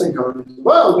GPS encoder. He said,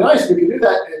 well, it'd be nice if we could do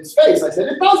that in space. I said,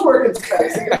 it does work in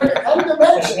space. You can work in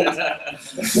dimensions.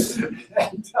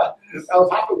 And I was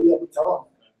happy to be able to tell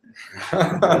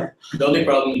them. The only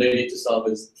problem they need to solve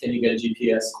is can you get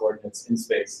GPS coordinates in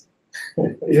space?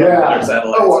 Yeah.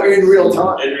 Oh, in real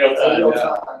time. In real time.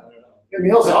 And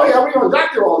he'll say, oh yeah, we know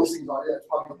exactly where all these things are. Yeah, it's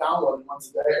probably downloaded once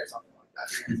a day or something like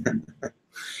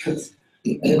that.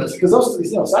 Anyways, because those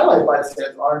satellite bites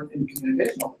aren't in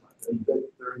communication all the time. They're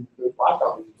blacked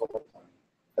out all the time.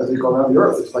 As they go around the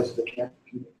Earth, there's places they can't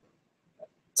communicate.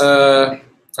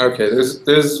 Okay,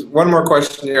 there's one more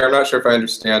question here. I'm not sure if I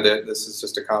understand it. This is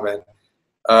just a comment.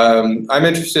 I'm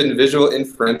interested in visual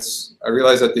inference. I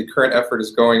realize that the current effort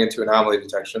is going into anomaly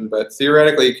detection, but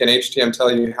theoretically, can HTM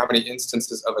tell you how many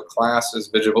instances of a class is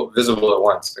visible at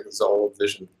once? Like it's a whole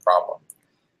vision problem.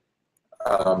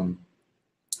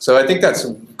 So I think that's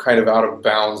kind of out of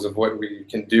bounds of what we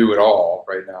can do at all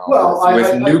right now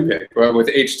with NuPIC. But with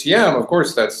HTM, of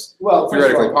course, that's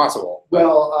theoretically possible.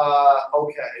 Well,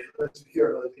 okay, let's be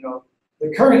here. The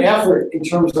current effort in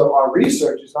terms of our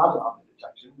research is not anomaly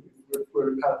detection.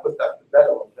 We're kind of put that to bed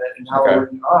a little bit, and how we're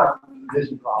working on the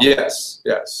vision problem. Yes.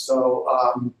 So,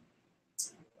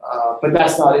 but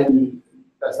that's not in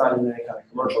any kind of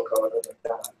commercial code or like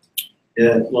that.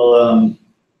 Yeah. Well,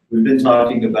 we've been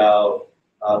talking about.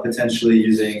 Potentially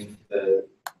using the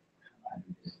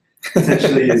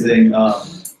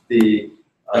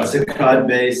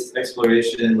SICOD-based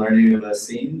exploration and learning of a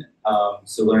scene,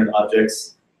 so learn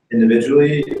objects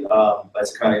individually by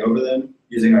saccading over them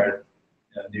using our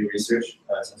new research,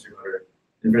 sensory motor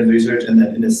inference research, and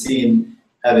then in a scene,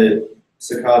 have it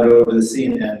saccade over the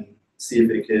scene and see if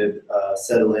it could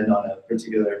settle in on a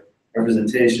particular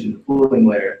representation, the pooling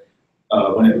layer,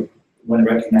 when it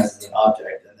recognizes an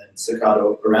object, and then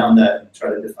staccato around that and try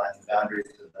to define the boundaries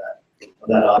of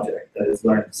that object that is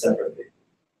learned separately.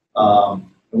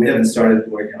 We haven't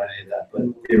started working on any of that, but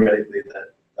theoretically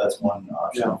that's one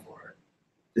option for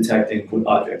detecting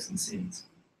objects and scenes.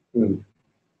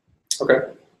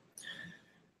 Okay.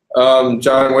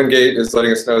 John Wingate is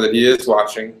letting us know that he is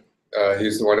watching.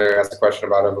 He's the one who asked the question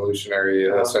about evolutionary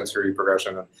sensory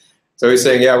progression. So he's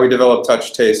saying, yeah, we developed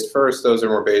touch, taste first. Those are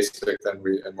more basic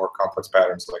and more complex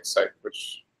patterns like sight,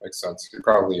 which makes sense. You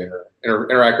probably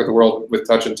interact with the world with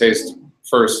touch and taste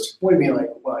first. What do you mean, like?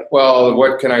 Well,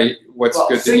 what's good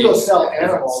to eat? Single-cell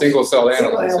animals. Single-cell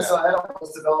animals. Single-cell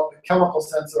animals develop a chemical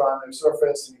sensor on their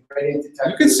surface and gradient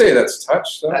detector. You could say that's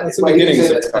touch. That's the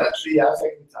beginnings of touch. Yeah, I was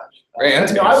thinking touch.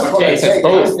 And I would call that taste.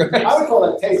 Both. I would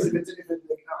call that taste. If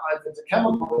it's a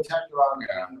chemical detector on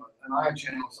an ion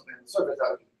channel or something on the surface,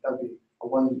 that would be a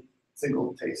one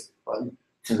single taste button.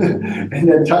 And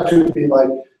then touch would be like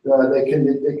a lot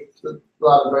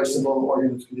of very simple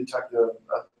organisms can detect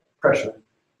pressure.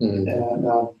 And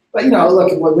but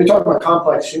look, when we talk about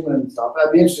complex human stuff,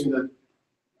 that'd be interesting. That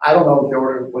I don't know the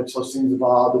order in which those things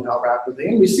evolved and how rapidly,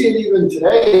 and we see it even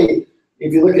today.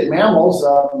 If you look at mammals,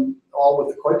 all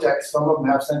with the cortex, some of them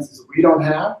have senses that we don't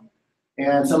have,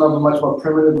 and some of them much more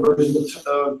primitive versions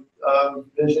of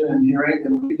vision and hearing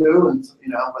than we do, and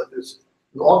but there's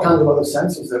all kinds of other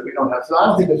senses that we don't have. So I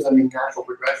don't think there's any natural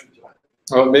progression to it.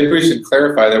 Well, maybe we should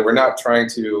clarify that we're not trying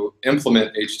to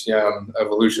implement HTM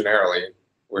evolutionarily.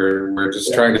 We're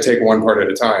just trying to take one part at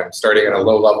a time, starting at a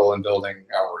low level and building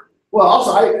outward. Well,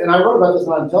 also, I wrote about this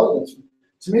on intelligence.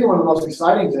 To me, one of the most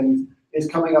exciting things is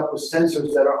coming up with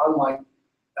sensors that are unlike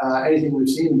anything we've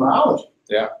seen in biology.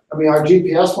 Yeah. I mean, our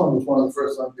GPS one was one of the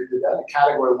first ones we did that, the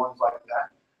category ones like that.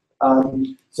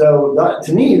 So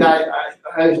to me,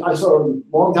 I sort of a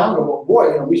long time ago, well,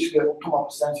 boy, we should be able to come up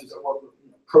with sensors that work with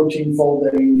protein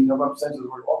folding, sensors that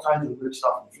work all kinds of weird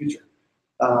stuff in the future.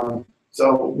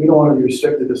 So we don't want to be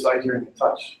restricted to sight, hearing, and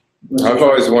touch. I've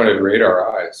always wanted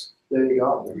radar eyes. There you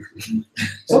go.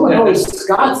 Someone knows,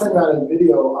 Scott sent out a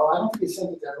video. I don't think he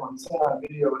sent it to everyone. He sent out a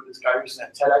video with this guy recently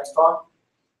at TEDx talk.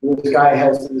 This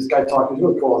guy talking, he's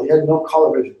really cool. He had no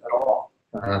color vision at all.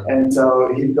 And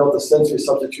so he built a sensory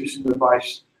substitution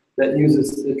device that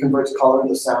converts color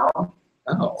into sound.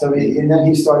 Oh. So and then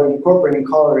he started incorporating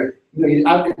color.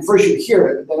 First you hear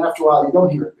it, but then after a while you don't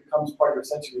hear it. It becomes part of your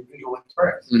sensory visual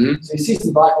experience. So he sees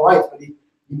some black and whites, but he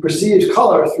perceives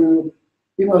color through,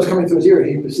 even though it's coming through his ear,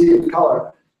 he perceives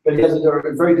color, but he has a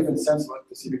very different sense of what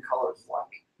perceiving color is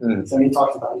like. So he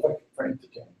talks about it. Very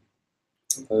interesting.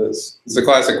 It's a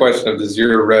classic question of, does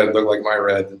your red look like my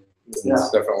red? It's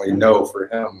definitely no for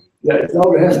him. Yeah, it's no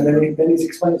for him. And then he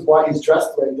explains why he's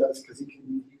dressed the way he does, because he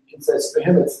can say for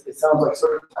him it sounds like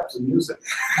certain types of music.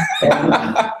 And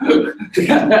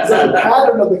so the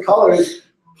pattern of the colors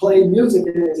play music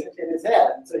in his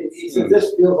head. So he said,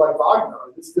 this feels like Wagner,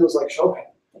 or this feels like Chopin.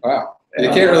 Wow. You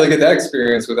can't really get that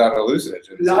experience without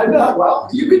hallucinogens. I know. Well,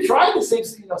 you could try the same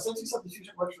thing. Sensory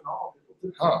substitution works for normal people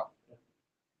too. Huh.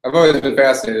 I've always been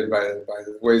fascinated by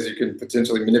the ways you can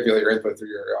potentially manipulate your input through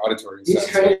your auditory sense.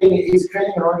 He's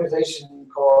creating an organization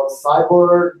called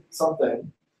Cyborg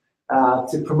something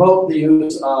to promote the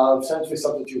use of sensory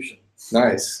substitution.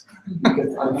 Nice.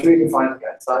 I'm sure you can find it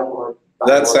at Cyborg.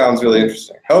 That sounds really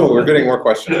interesting. Oh, we're getting more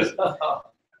questions.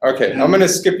 Okay, I'm going to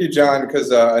skip you, John,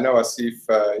 because I know Asif,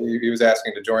 he was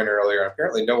asking to join earlier.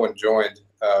 Apparently no one joined.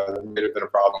 There may have been a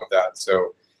problem with that.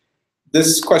 So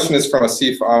this question is from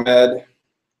Asif Ahmed.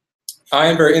 I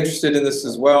am very interested in this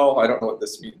as well. I don't know what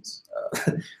this means.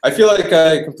 I feel like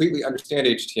I completely understand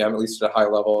HTM, at least at a high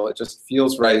level. It just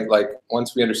feels right. Like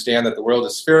once we understand that the world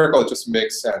is spherical, it just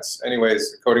makes sense.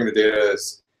 Anyways, encoding the data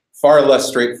is far less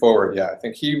straightforward. Yeah, I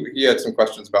think he had some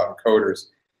questions about encoders.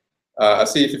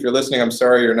 Asif, if you're listening, I'm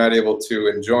sorry you're not able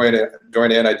to join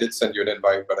in. I did send you an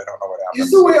invite, but I don't know what happened.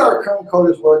 Is the way our current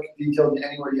encoders work detailed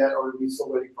anywhere yet, or are we still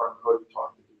waiting for our encoder to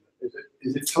talk to do that?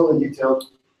 Is it totally detailed?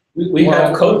 We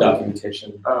have code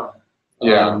documentation.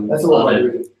 Yeah. That's a little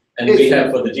weird. And we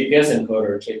have for the GPS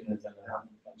encoder taken it down.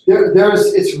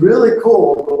 It's really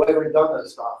cool the way we've done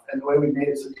this stuff and the way we made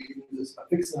it so that you can use a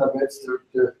fixing of bits to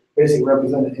basically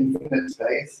represent an infinite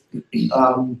space. It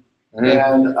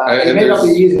may not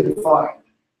be easy to find.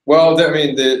 Well, I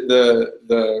mean,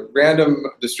 the random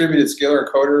distributed scalar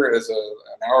encoder is an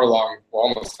hour-long, well,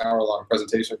 almost an hour-long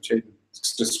presentation of Chayton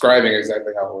describing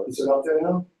exactly how it works. Is it up there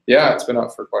now? Yeah, it's been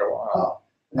up for quite a while.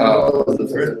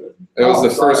 It was the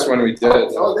first one we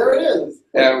did. Oh, there it is.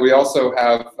 And we also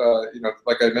have,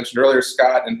 like I mentioned earlier,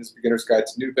 Scott in his Beginner's Guide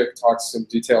to NuPIC talks in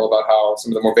detail about how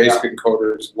some of the more basic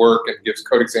encoders work and gives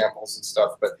code examples and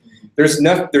stuff. But there's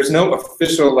no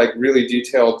official, like, really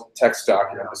detailed text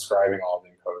document describing all the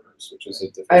encoders, which is a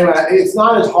different. Anyway, it's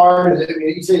not as hard as, I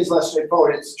mean, you say it's less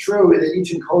straightforward. It's true that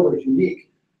each encoder is unique.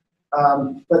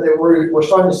 But that we're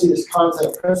starting to see this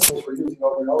concept of principles we're using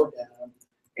over and over again.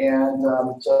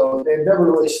 And so they've never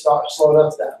really slowed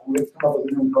us down. We've come up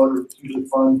with a new encoder, it's usually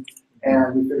fun,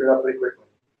 and we figure it out pretty quickly.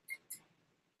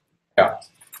 Yeah.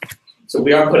 So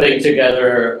we are putting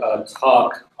together a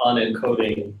talk on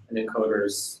encoding and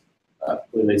encoders,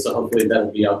 really, so hopefully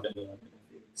that'll be up in the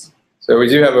So we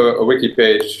do have a wiki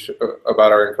page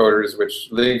about our encoders, which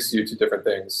links you to different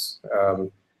things.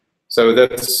 So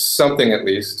that's something at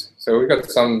least. So we've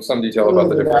got some detail about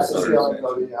the different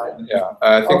encoders. Yeah,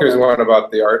 I think there's one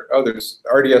about the art. Oh, there's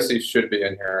RDSE should be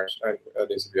in here. That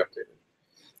needs to be updated.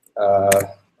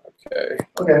 Okay.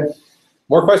 Okay.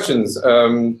 More questions.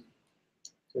 No.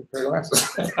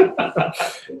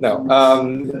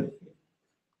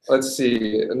 Let's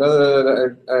see.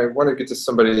 Another. I want to get to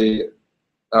somebody.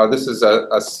 This is a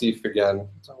Asif again.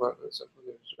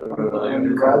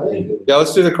 Yeah,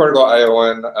 let's do the cortical IO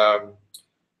one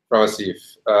from Asif.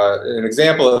 An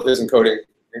example of his encoding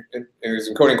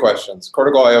questions.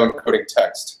 Cortical IO encoding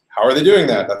text. How are they doing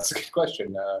that? That's a good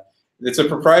question. It's a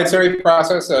proprietary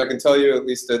process. I can tell you at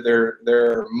least that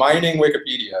they're mining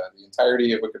Wikipedia, the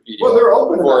entirety of Wikipedia. Well, they're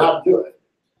open about how to do it.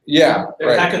 Yeah, There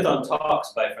are right. hackathon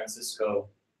talks by Francisco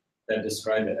that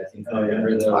describe it, I think. Oh, yeah.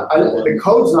 The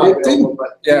code's not available,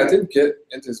 but Yeah, it didn't get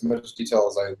into as much detail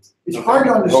as I it's hard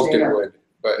to hoped it understand. would.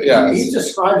 But yeah, He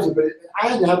describes it, but I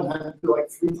had to have him do like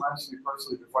 3 times to me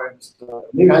personally before I understood it.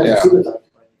 Maybe I had to 2 times.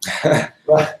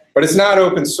 but it's not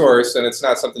open source and it's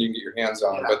not something you can get your hands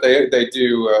on. Yeah. But they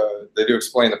do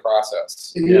explain the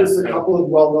process. He uses a couple of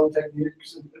well-known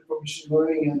techniques for machine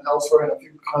learning and elsewhere, and a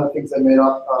few kind of things they made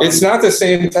up. It's not the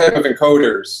same type of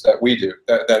encoders that we do,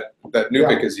 that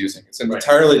NuPIC is using. It's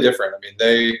entirely different. I mean,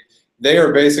 they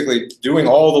are basically doing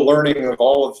all the learning of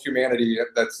all of humanity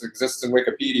that exists in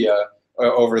Wikipedia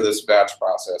over this batch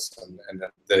process. And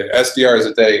the SDRs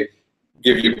that they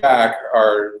give you back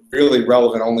are really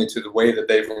relevant only to the way that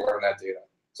they've learned that data.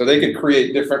 So they can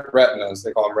create different retinas,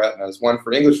 they call them retinas, one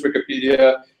for English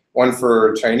Wikipedia, one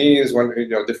for Chinese, one,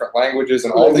 different languages,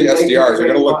 and all the SDRs are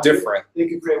going to look different. They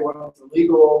can create one for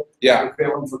legal, Yeah. they can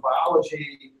create one for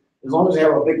biology, as long as they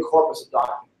have a big corpus of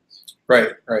documents.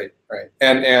 Right.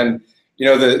 And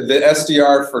the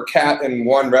SDR for cat in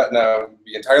one retina would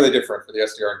be entirely different for the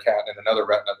SDR cat in another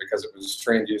retina because it was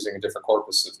trained using a different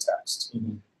corpus of text.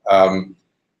 Mm-hmm.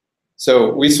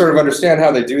 So we sort of understand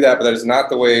how they do that, but that is not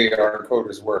the way our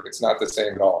encoders work. It's not the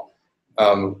same at all.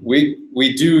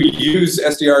 We do use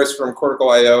SDRs from Cortical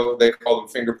IO. They call them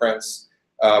fingerprints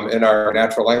in our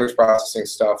natural language processing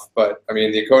stuff. But I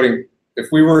mean, the encoding. If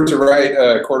we were to write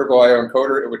a Cortical IO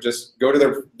encoder, it would just go to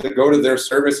their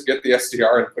service, get the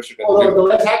SDR, and push it in. Although the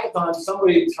last hackathon,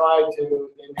 somebody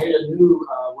they made a new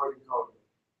word encoder.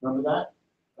 Remember that?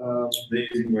 They're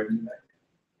using word index.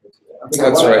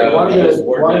 That's right.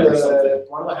 One of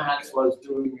the hacks was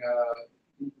doing.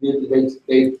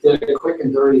 They did a quick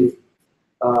and dirty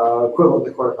equivalent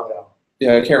to Cortical IO.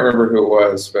 Yeah, I can't remember who it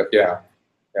was, but yeah.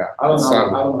 I don't know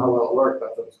how well it worked,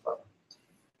 but it was clever.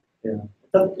 Yeah.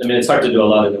 I mean, it's hard to do a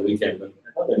lot in the weekend, but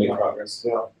I thought they made progress.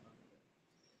 Yeah.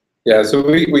 Yeah, so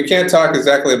we can't talk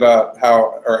exactly about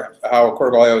how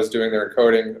Cortical IO is doing their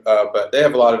encoding, but they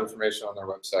have a lot of information on their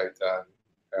website.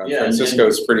 Francisco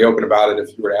is pretty open about it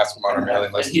if you were to ask him on our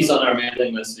mailing list. And he's on our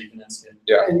mailing list, so you can ask him.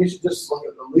 Yeah. And you should just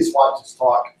at least watch his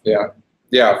talk.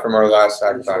 Yeah, from our last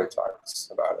hackathon, he talks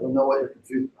about it. You'll know what you're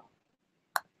confused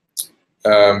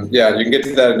about. Yeah, you can get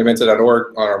to that at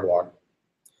Numenta.org on our blog.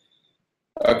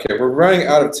 Okay, we're running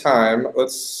out of time.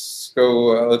 Let's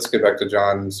go. Let's get back to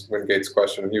John Wingate's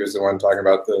question. He was the one talking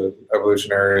about the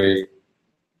evolutionary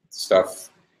stuff.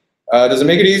 Does it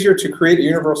make it easier to create a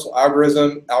universal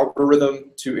algorithm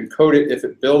to encode it if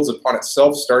it builds upon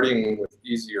itself, starting with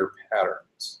easier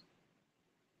patterns?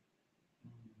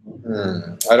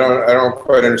 I don't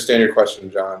quite understand your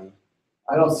question, John.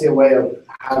 I don't see a way of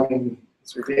having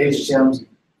the HTMs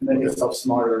make itself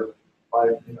smarter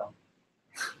by,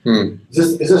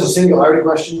 Is this a singularity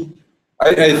question?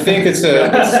 I think it's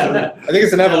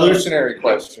an evolutionary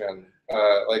question.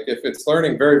 Like if it's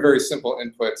learning very, very simple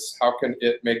inputs, how can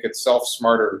it make itself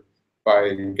smarter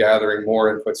by gathering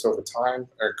more inputs over time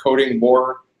or coding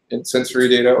more in sensory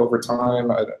data over time?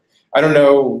 I don't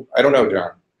know,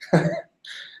 John.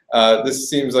 This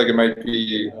seems like it might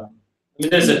be. I mean,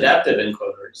 there's adaptive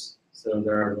encoders,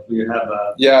 so we have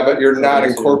a. Yeah, but you're not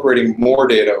incorporating more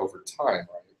data over time,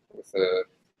 right? With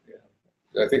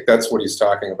I think that's what he's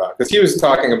talking about, because he was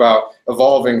talking about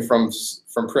evolving from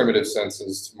primitive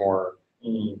senses to more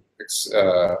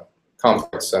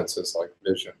complex senses like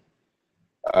vision.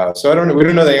 So I don't know. We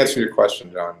don't know the answer to your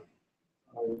question, John.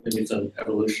 Maybe it's an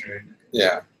evolutionary.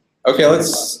 Yeah. Okay.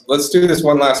 Let's do this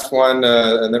one last one,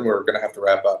 and then we're going to have to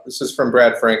wrap up. This is from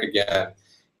Brad Frank again.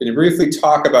 Can you briefly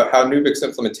talk about how NuPIC's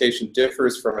implementation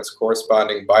differs from its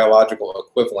corresponding biological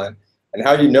equivalent, and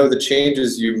how you know the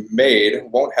changes you made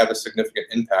won't have a significant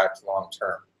impact long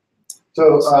term?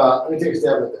 So let me take a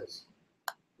stab at this.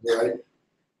 Right?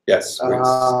 Yes.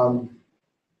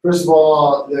 First of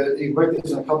all, you can break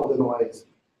this in a couple different ways.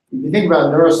 If you think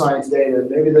about neuroscience data,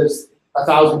 maybe there's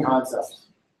 1,000 concepts,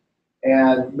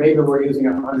 and maybe we're using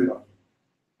 100 of them.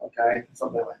 Okay,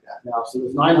 something like that. Now, so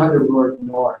there's 900 we're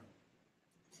ignoring.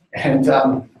 And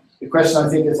the question I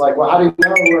think is like, well, how do you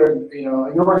know we're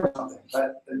ignoring something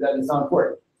that is not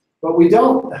important? But we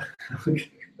don't.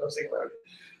 No singularity.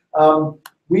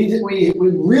 We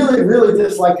really, really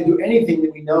dislike to do anything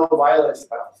that we know violates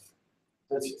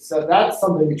biology. So that's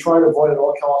something we try to avoid at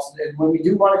all costs. And when we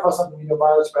do run across something we know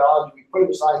violates biology, we put it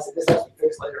aside and say this has to be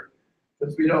fixed later,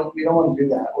 because we don't want to do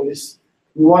that.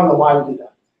 We want to know why we did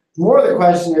that. More of the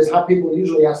question is how people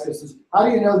usually ask us is, how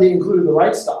do you know they included the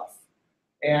right stuff?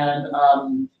 And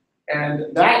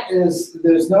that is,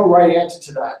 there's no right answer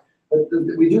to that. But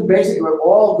we do basically what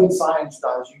all good science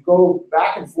does. You go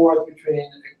back and forth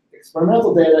between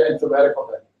experimental data and theoretical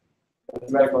data,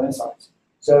 theoretical insights.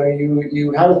 So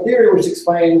you have a theory which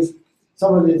explains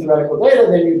some of the theoretical data,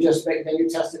 then you test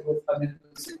it with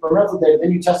experimental data,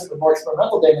 then you test it with more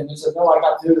experimental data, and you say, no, I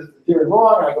got the theory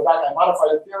wrong, and I go back and I modify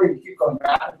the theory, and you keep going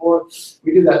back and forth.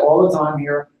 We do that all the time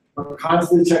here. We're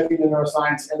constantly checking the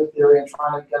neuroscience and the theory and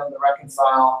trying to get them to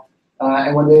reconcile.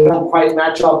 And when they don't quite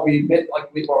match up, we admit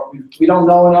like we don't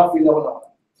know enough, we don't know enough.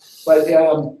 But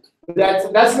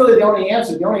that's really the only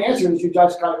answer. The only answer is you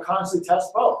just got to constantly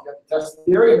test both. You have to test the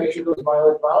theory and make sure those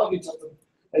violate biology,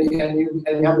 and you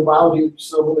have the biology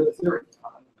still with the theory.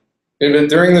 But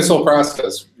during this whole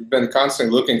process, we've been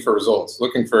constantly looking for results,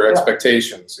 looking for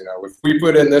expectations. You know, if we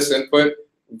put in this input,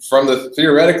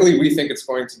 theoretically, we think it's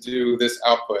going to do this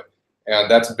output, and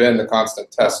that's been the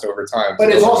constant test over time. But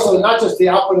it's also not just the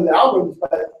output of the algorithms,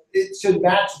 but it should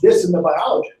match this in the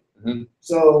biology. Mm-hmm.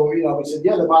 So we said,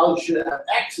 yeah, the biology should have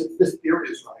X if this theory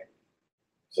is right.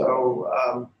 So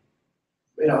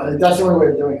that's the only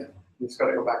way of doing it. You just got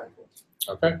to go back and forth.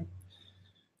 Okay.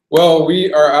 Well,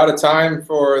 we are out of time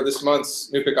for this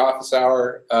month's NuPIC Office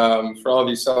Hour. For all of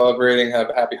you celebrating,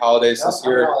 have happy holidays this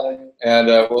year. And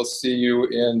we'll see you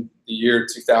in the year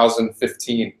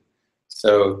 2015.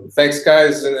 So thanks,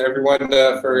 guys, and everyone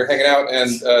for hanging out.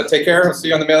 And take care. We'll see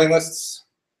you on the mailing lists.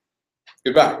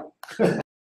 Goodbye.